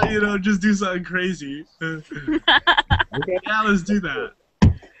 You know, just do something crazy. Yeah, let's do that.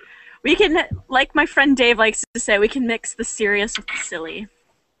 We can, like my friend Dave likes to say, we can mix the serious with the silly.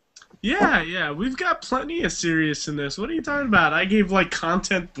 Yeah, we've got plenty of serious in this. What are you talking about? I gave like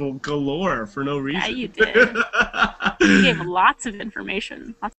content galore for no reason. Yeah, you did. You gave lots of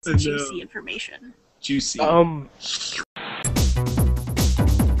information, lots of juicy information. Juicy.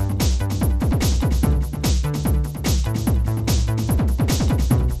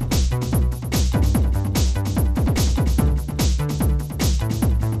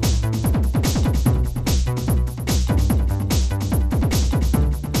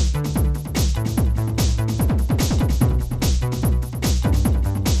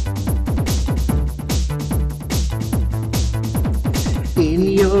 In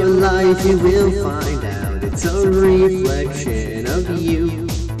your life you will find out it's a reflection of you.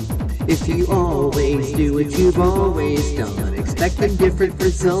 If you always do what you've always done, expecting different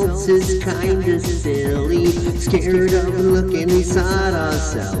results is kinda silly. Scared of looking inside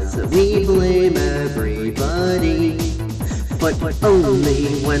ourselves, that we blame everybody. But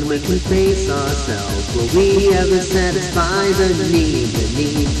only when we can face ourselves will we ever satisfy the need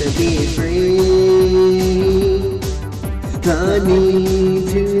to be free. The need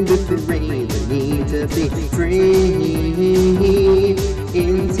to be free, the need to be free.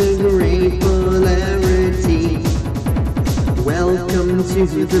 Integrate polarity. Welcome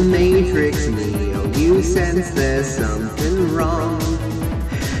to the Matrix, Neo. You sense there's something wrong.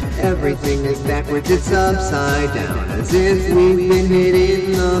 Everything is backwards, it's upside down, as if we've been hit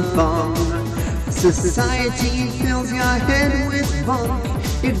in the bong. Society fills your head with funk.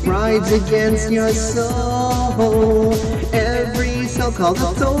 It rides against your soul. Every so-called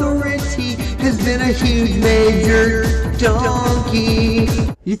authority has been a huge major donkey.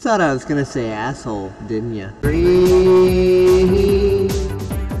 You thought I was gonna say asshole, didn't you? Free.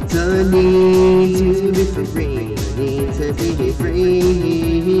 The need to be free. The need to be free.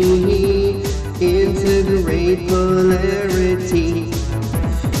 Integrate polarity.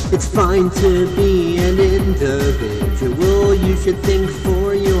 It It's fine to be an individual. You should think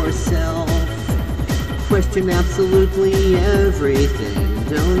for yourself. Question absolutely everything.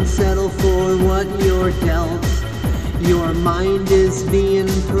 Don't settle for what you're dealt. Your mind is being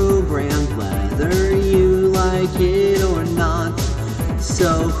programmed whether you like it or not.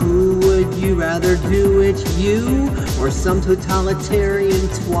 So who would you rather do it, you or some totalitarian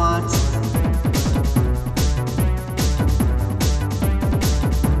twat?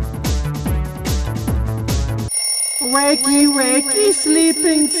 Wakey, wakey,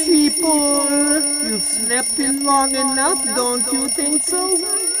 sleeping people. You've slept in long enough, don't you think so?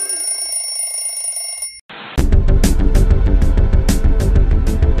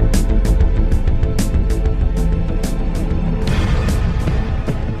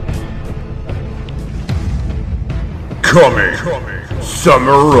 Coming,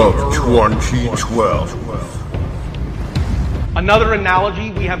 summer of 2012. Another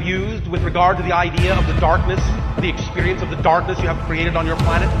analogy we have used with regard to the idea of the darkness, the experience of the darkness you have created on your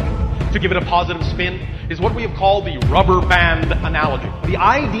planet, to give it a positive spin, is what we have called the rubber band analogy. The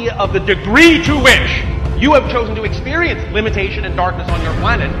idea of the degree to which you have chosen to experience limitation and darkness on your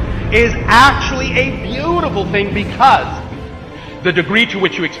planet is actually a beautiful thing, because the degree to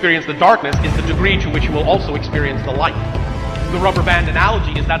which you experience the darkness is the degree to which you will also experience the light. The rubber band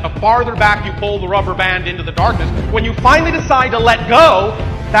analogy is that the farther back you pull the rubber band into the darkness, when you finally decide to let go,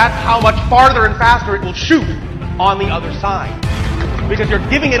 that's how much farther and faster it will shoot on the other side. Because you're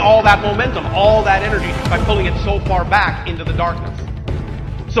giving it all that momentum, all that energy, by pulling it so far back into the darkness.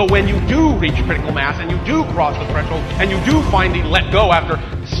 So when you do reach critical mass, and you do cross the threshold, and you do finally let go after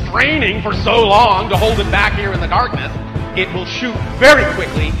straining for so long to hold it back here in the darkness, it will shoot very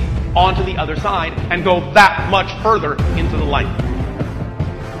quickly onto the other side and go that much further into the light.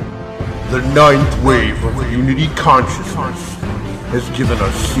 The ninth wave of unity consciousness has given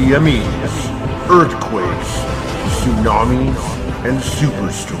us CMEs, earthquakes, tsunamis, and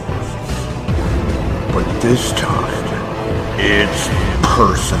superstorms. But this time, it's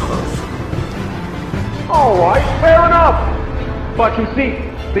personal. Alright, fair enough. But you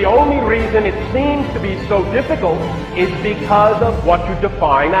see, the only reason it seems to be so difficult is because of what you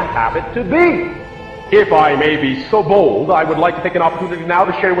define a habit to be. If I may be so bold, I would like to take an opportunity now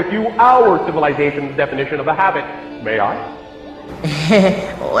to share with you our civilization's definition of a habit. May I?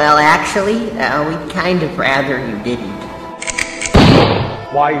 Well, actually, we'd kind of rather you didn't.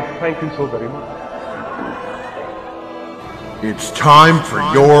 Why, thank you so very much. It's time for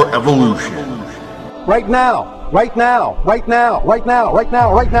your evolution. Right now. Right now, right now, right now, right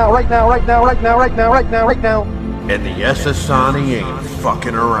now, right now, right now, right now, right now, right now, right now, right now. And the SSani ain't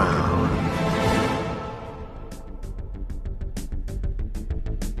fucking around.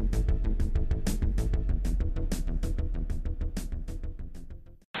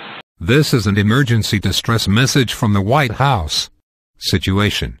 This is an emergency distress message from the White House.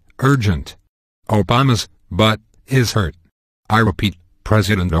 Situation urgent. Obama's butt is hurt. I repeat,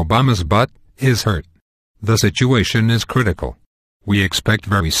 President Obama's butt is hurt. The situation is critical. We expect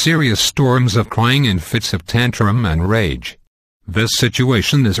very serious storms of crying and fits of tantrum and rage. This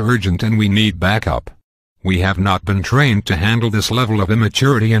situation is urgent and we need backup. We have not been trained to handle this level of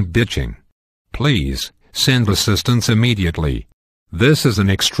immaturity and bitching. Please, send assistance immediately. This is an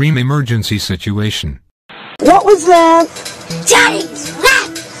extreme emergency situation. What was that? Johnny's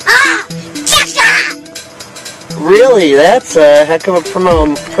left! Really? That's a heck of a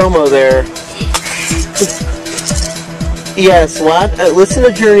promo there. Yes, what? Listen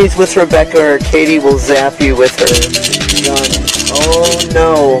to Journeys with Rebecca or Katie will zap you with her gun. Oh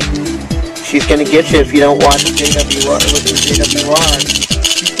no. She's gonna get you if you don't watch JWR with the JWR.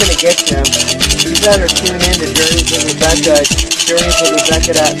 She's gonna get you. You better tune in to Journeys with Rebecca,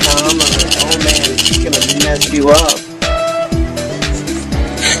 journeyswithrebecca.com, or oh man, she's gonna mess you up.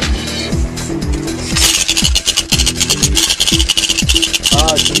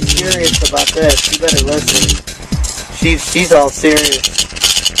 Oh, she's serious about this. You better listen. She's all serious.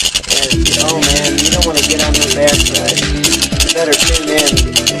 And, oh man, you don't want to get on her bad side. You better tune in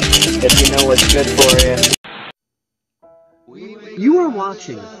if you know what's good for you. You are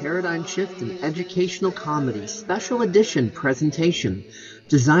watching a Paradigm Shift in Educational Comedy Special Edition presentation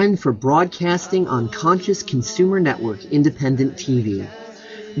designed for broadcasting on Conscious Consumer Network Independent TV.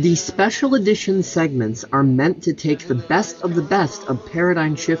 These special edition segments are meant to take the best of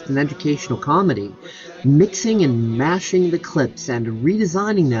Paradigm Shift in Educational Comedy, mixing and mashing the clips and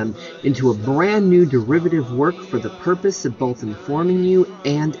redesigning them into a brand new derivative work for the purpose of both informing you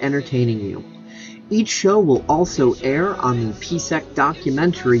and entertaining you. Each show will also air on the PSEC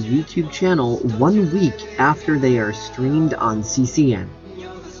documentary YouTube channel 1 week after they are streamed on CCN.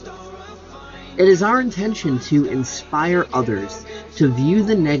 It is our intention to inspire others to view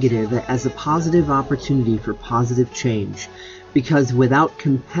the negative as a positive opportunity for positive change, because without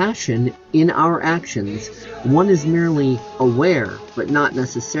compassion in our actions, one is merely aware, but not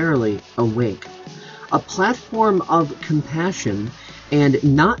necessarily awake. A platform of compassion and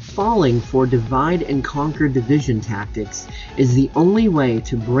not falling for divide and conquer division tactics is the only way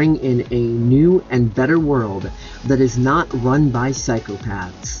to bring in a new and better world that is not run by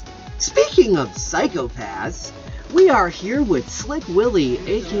psychopaths. Speaking of psychopaths, we are here with Slick Willie,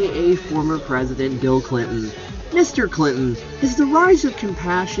 aka former President Bill Clinton. Mr. Clinton, has the rise of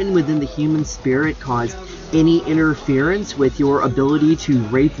compassion within the human spirit caused any interference with your ability to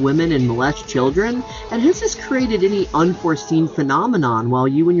rape women and molest children? And has this created any unforeseen phenomenon while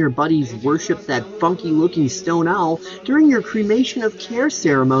you and your buddies worship that funky-looking stone owl during your cremation of care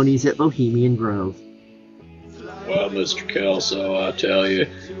ceremonies at Bohemian Grove? Well, Mr. Kelso, I tell you,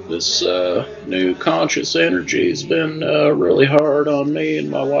 this new conscious energy has been really hard on me and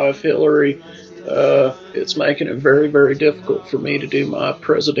my wife Hillary. It's making it very, very difficult for me to do my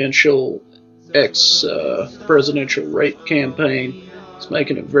presidential rape campaign. It's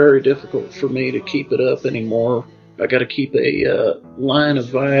making it very difficult for me to keep it up anymore. I got to keep a line of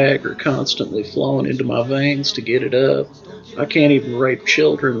Viagra constantly flowing into my veins to get it up. I can't even rape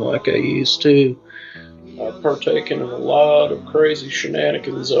children like I used to. I've partaken in a lot of crazy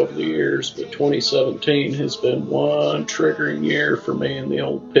shenanigans over the years, but 2017 has been one triggering year for me and the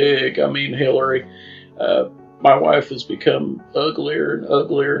old pig. I mean, Hillary. My wife has become uglier and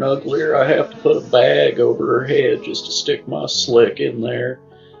uglier and uglier. I have to put a bag over her head just to stick my slick in there.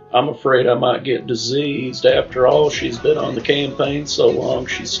 I'm afraid I might get diseased. After all, she's been on the campaign so long,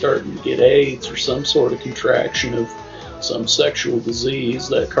 she's starting to get AIDS or some sort of contraction of some sexual disease,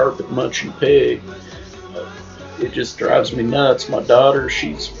 that carpet-munching pig. It just drives me nuts. My daughter,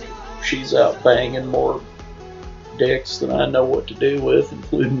 she's out banging more dicks than I know what to do with,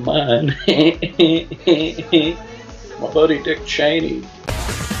 including mine. My buddy Dick Cheney.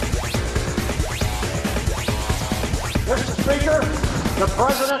 Mr. Speaker, the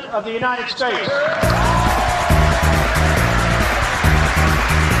President of the United States.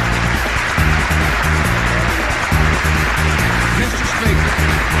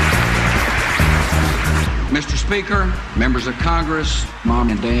 Mr. Speaker, members of Congress, Mom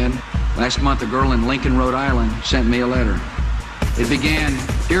and Dad, last month a girl in Lincoln, Rhode Island sent me a letter. It began,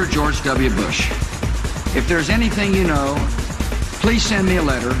 Dear George W. Bush, if there's anything you know, please send me a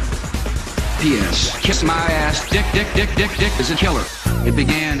letter. P.S. Kiss my ass, Dick is a killer. It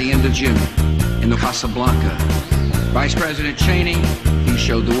began the end of June in the Casablanca. Vice President Cheney, he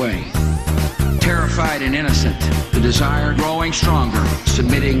showed the way. Terrified and innocent, the desire growing stronger,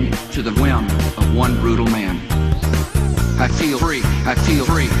 submitting to the whim of one brutal man. I feel free, I feel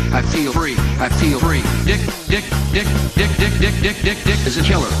free, I feel free, I feel free. Dick is a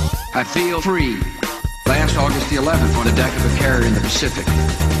killer. I feel free. Last August the 11th on the deck of a carrier in the Pacific,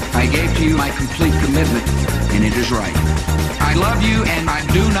 I gave to you my complete commitment, and it is right. I love you and I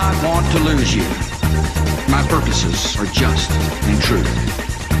do not want to lose you. My purposes are just and true.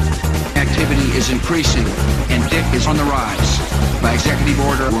 Activity is increasing, and Dick is on the rise. By executive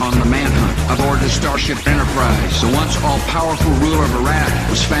order, we're on the manhunt aboard the Starship Enterprise. The once all-powerful ruler of Iraq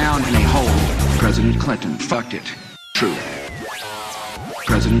was found in a hole. President Clinton fucked it. True.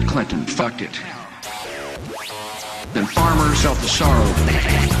 President Clinton fucked it. Then farmers felt the sorrow.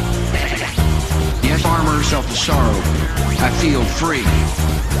 Yes, farmers felt the sorrow. I feel free.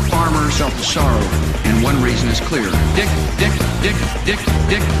 Farmers felt the sorrow, and one reason is clear. Dick is a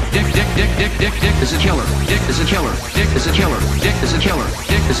killer. Dick is a killer. Dick is a killer. Dick is a killer. Dick is a killer.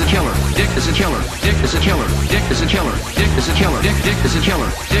 Dick is a killer. Dick is a killer. Dick is a killer. Dick is a killer. Dick is a killer.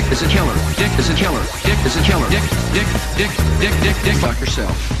 Dick is a killer. Dick is a killer. Dick is a killer. Dick. Fuck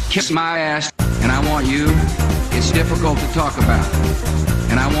yourself. Kiss my ass, and I want you. It's difficult to talk about,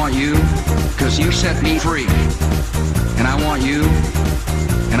 and I want you, because you set me free, and I want you.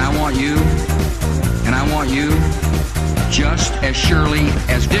 And I want you, and I want you, just as surely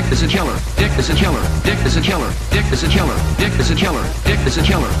as Dick is a killer. Dick is a killer. Dick is a killer. Dick is a killer. Dick is a killer. Dick is a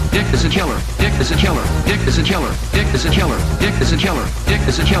killer. Dick is a killer. Dick is a killer. Dick is a killer. Dick is a killer. Dick is a killer. Dick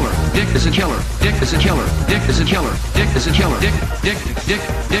is a killer. Dick is a killer. Dick is a killer. Dick is a killer. Dick is a killer. Dick.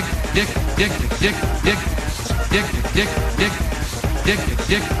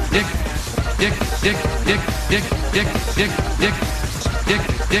 Dick,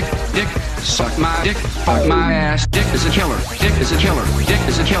 dick, dick. Suck my dick, fuck my ass. Dick is a killer. Dick is a killer. Dick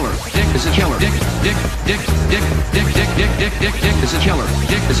is a killer. Dick is a killer. Dick, dick, dick, dick, dick, dick, dick, dick, dick, dick is a killer.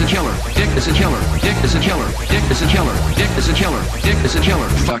 Dick is a killer. Dick is a killer. Dick is a killer. Dick is a killer. Dick is a killer. Dick is a killer.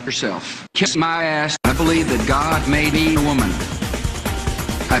 Fuck yourself. Kiss my ass. I believe that God made me a woman.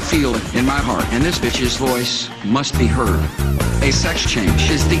 I feel it in my heart, and this bitch's voice must be heard. A sex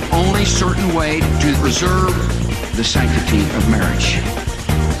change is the only certain way to preserve the sanctity of marriage.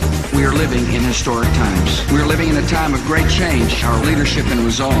 We are living in historic times. We are living in a time of great change. Our leadership and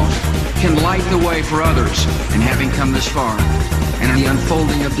resolve can light the way for others. And having come this far, and in the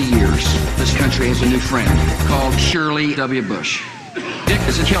unfolding of the years, this country has a new friend called Shirley W. Bush. Dick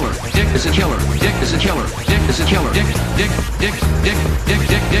is a killer. Dick is a killer. Dick is a killer. Dick is a killer. Dick, dick, dick, dick, dick,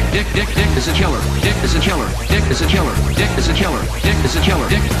 dick, dick, dick, dick, dick is a killer. Dick is a killer. Dick is a killer. Dick is a killer. Dick is a killer.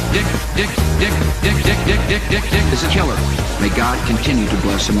 Dick, dick, dick, dick, dick, dick, dick, dick, dick, dick is a killer. May God continue to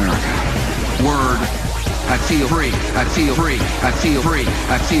bless America. Word. I feel free. I feel free. I feel free.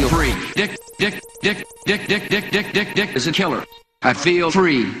 I feel free. Dick, dick, dick, dick, dick, dick, dick, dick, dick is a killer. I feel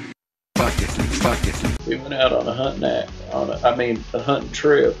free. Fuck it. Fuck it. We went out on a hunting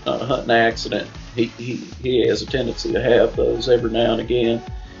trip, not a hunting accident. He has a tendency to have those every now and again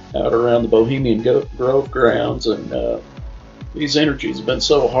out around the Bohemian Grove grounds, and these energies have been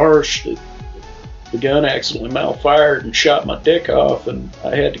so harsh that the gun accidentally malfired and shot my dick off, and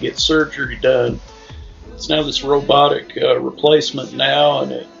I had to get surgery done. It's now this robotic replacement now,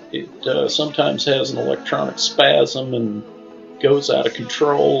 and it sometimes has an electronic spasm and goes out of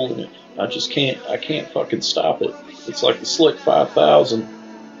control, and I can't fucking stop it. It's like the Slick 5000,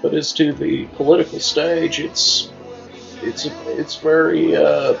 but as to the political stage, it's very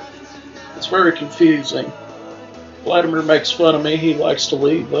confusing. Vladimir makes fun of me. He likes to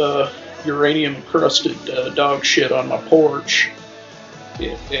leave uranium encrusted dog shit on my porch,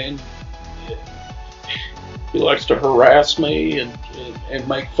 and he likes to harass me and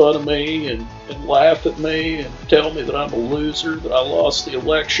make fun of me and laugh at me and tell me that I'm a loser, that I lost the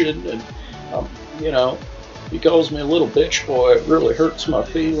election, and he calls me a little bitch boy. It really hurts my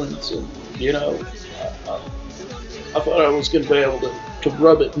feelings, and I thought I was going to be able to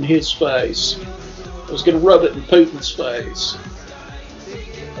rub it in his face. I was going to rub it in Putin's face.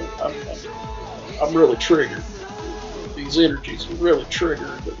 I'm really triggered. These energies are really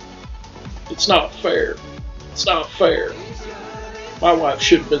triggered. It's not fair. It's not fair. My wife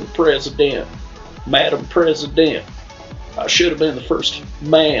should have been the president, Madam President. I should have been the first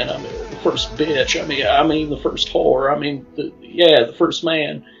man. I mean, the first bitch. I mean the first whore. I mean, the first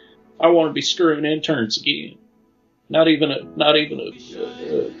man. I want to be screwing interns again. Not even a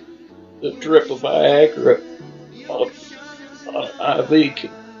drip of Viagra on an IV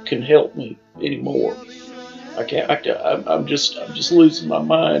can help me anymore. I can't. I'm just losing my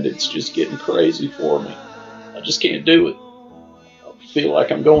mind. It's just getting crazy for me. I just can't do it. I feel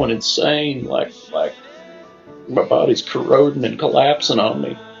like I'm going insane. Like my body's corroding and collapsing on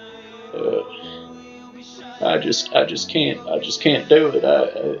me. I just can't do it.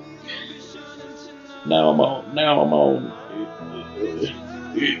 Now I'm on.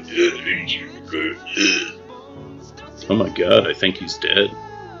 Oh my God, I think he's dead.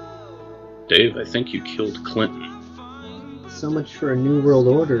 Dave, I think you killed Clinton. So much for a new world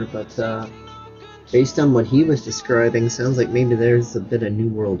order, but based on what he was describing, sounds like maybe there's a bit of new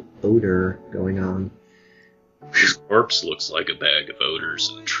world odor going on. His corpse looks like a bag of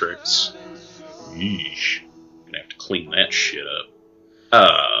odors and tricks. Yeesh. Gonna have to clean that shit up.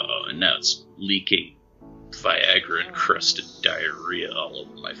 Oh, and now it's leaking Viagra encrusted diarrhea all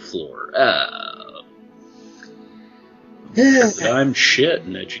over my floor. But I'm shit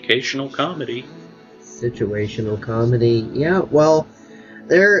in educational comedy. Situational comedy. Yeah, well,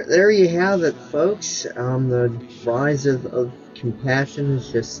 there you have it, folks. The rise of compassion is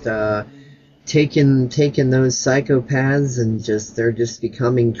just taking those psychopaths and they're just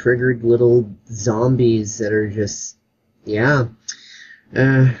becoming triggered little zombies that are just, yeah.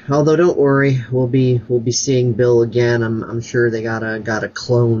 Although don't worry, we'll be seeing Bill again. I'm sure they got a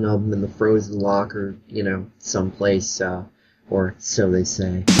clone of him in the frozen locker, someplace, or so they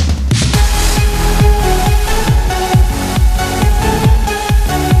say.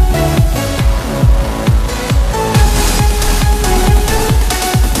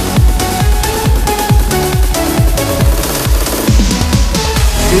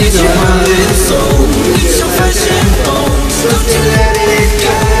 It's your heart and soul, it's your flesh and bones, don't you let it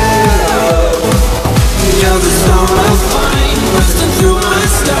go. You're the storm of mine, bursting through my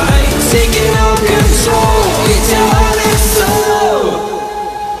sky, taking all control, it's your heart and soul.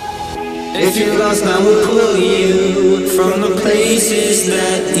 If you're lost, I will pull you from the places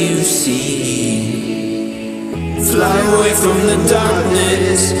that you see. Fly away from the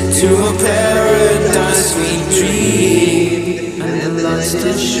darkness to a paradise we dream. And the lights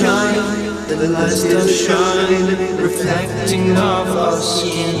still shine, the lights still shine, reflecting off our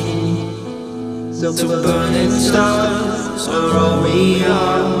skin. So burning stars are all we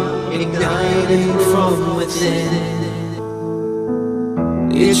are, igniting from within.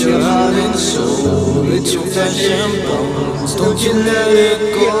 It's your heart and soul, it's your flesh and bones. Don't you let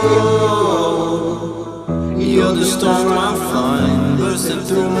it go. You're the storm I find, bursting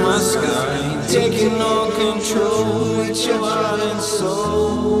through my sky, taking all control. It's your heart and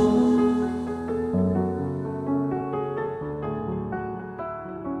soul.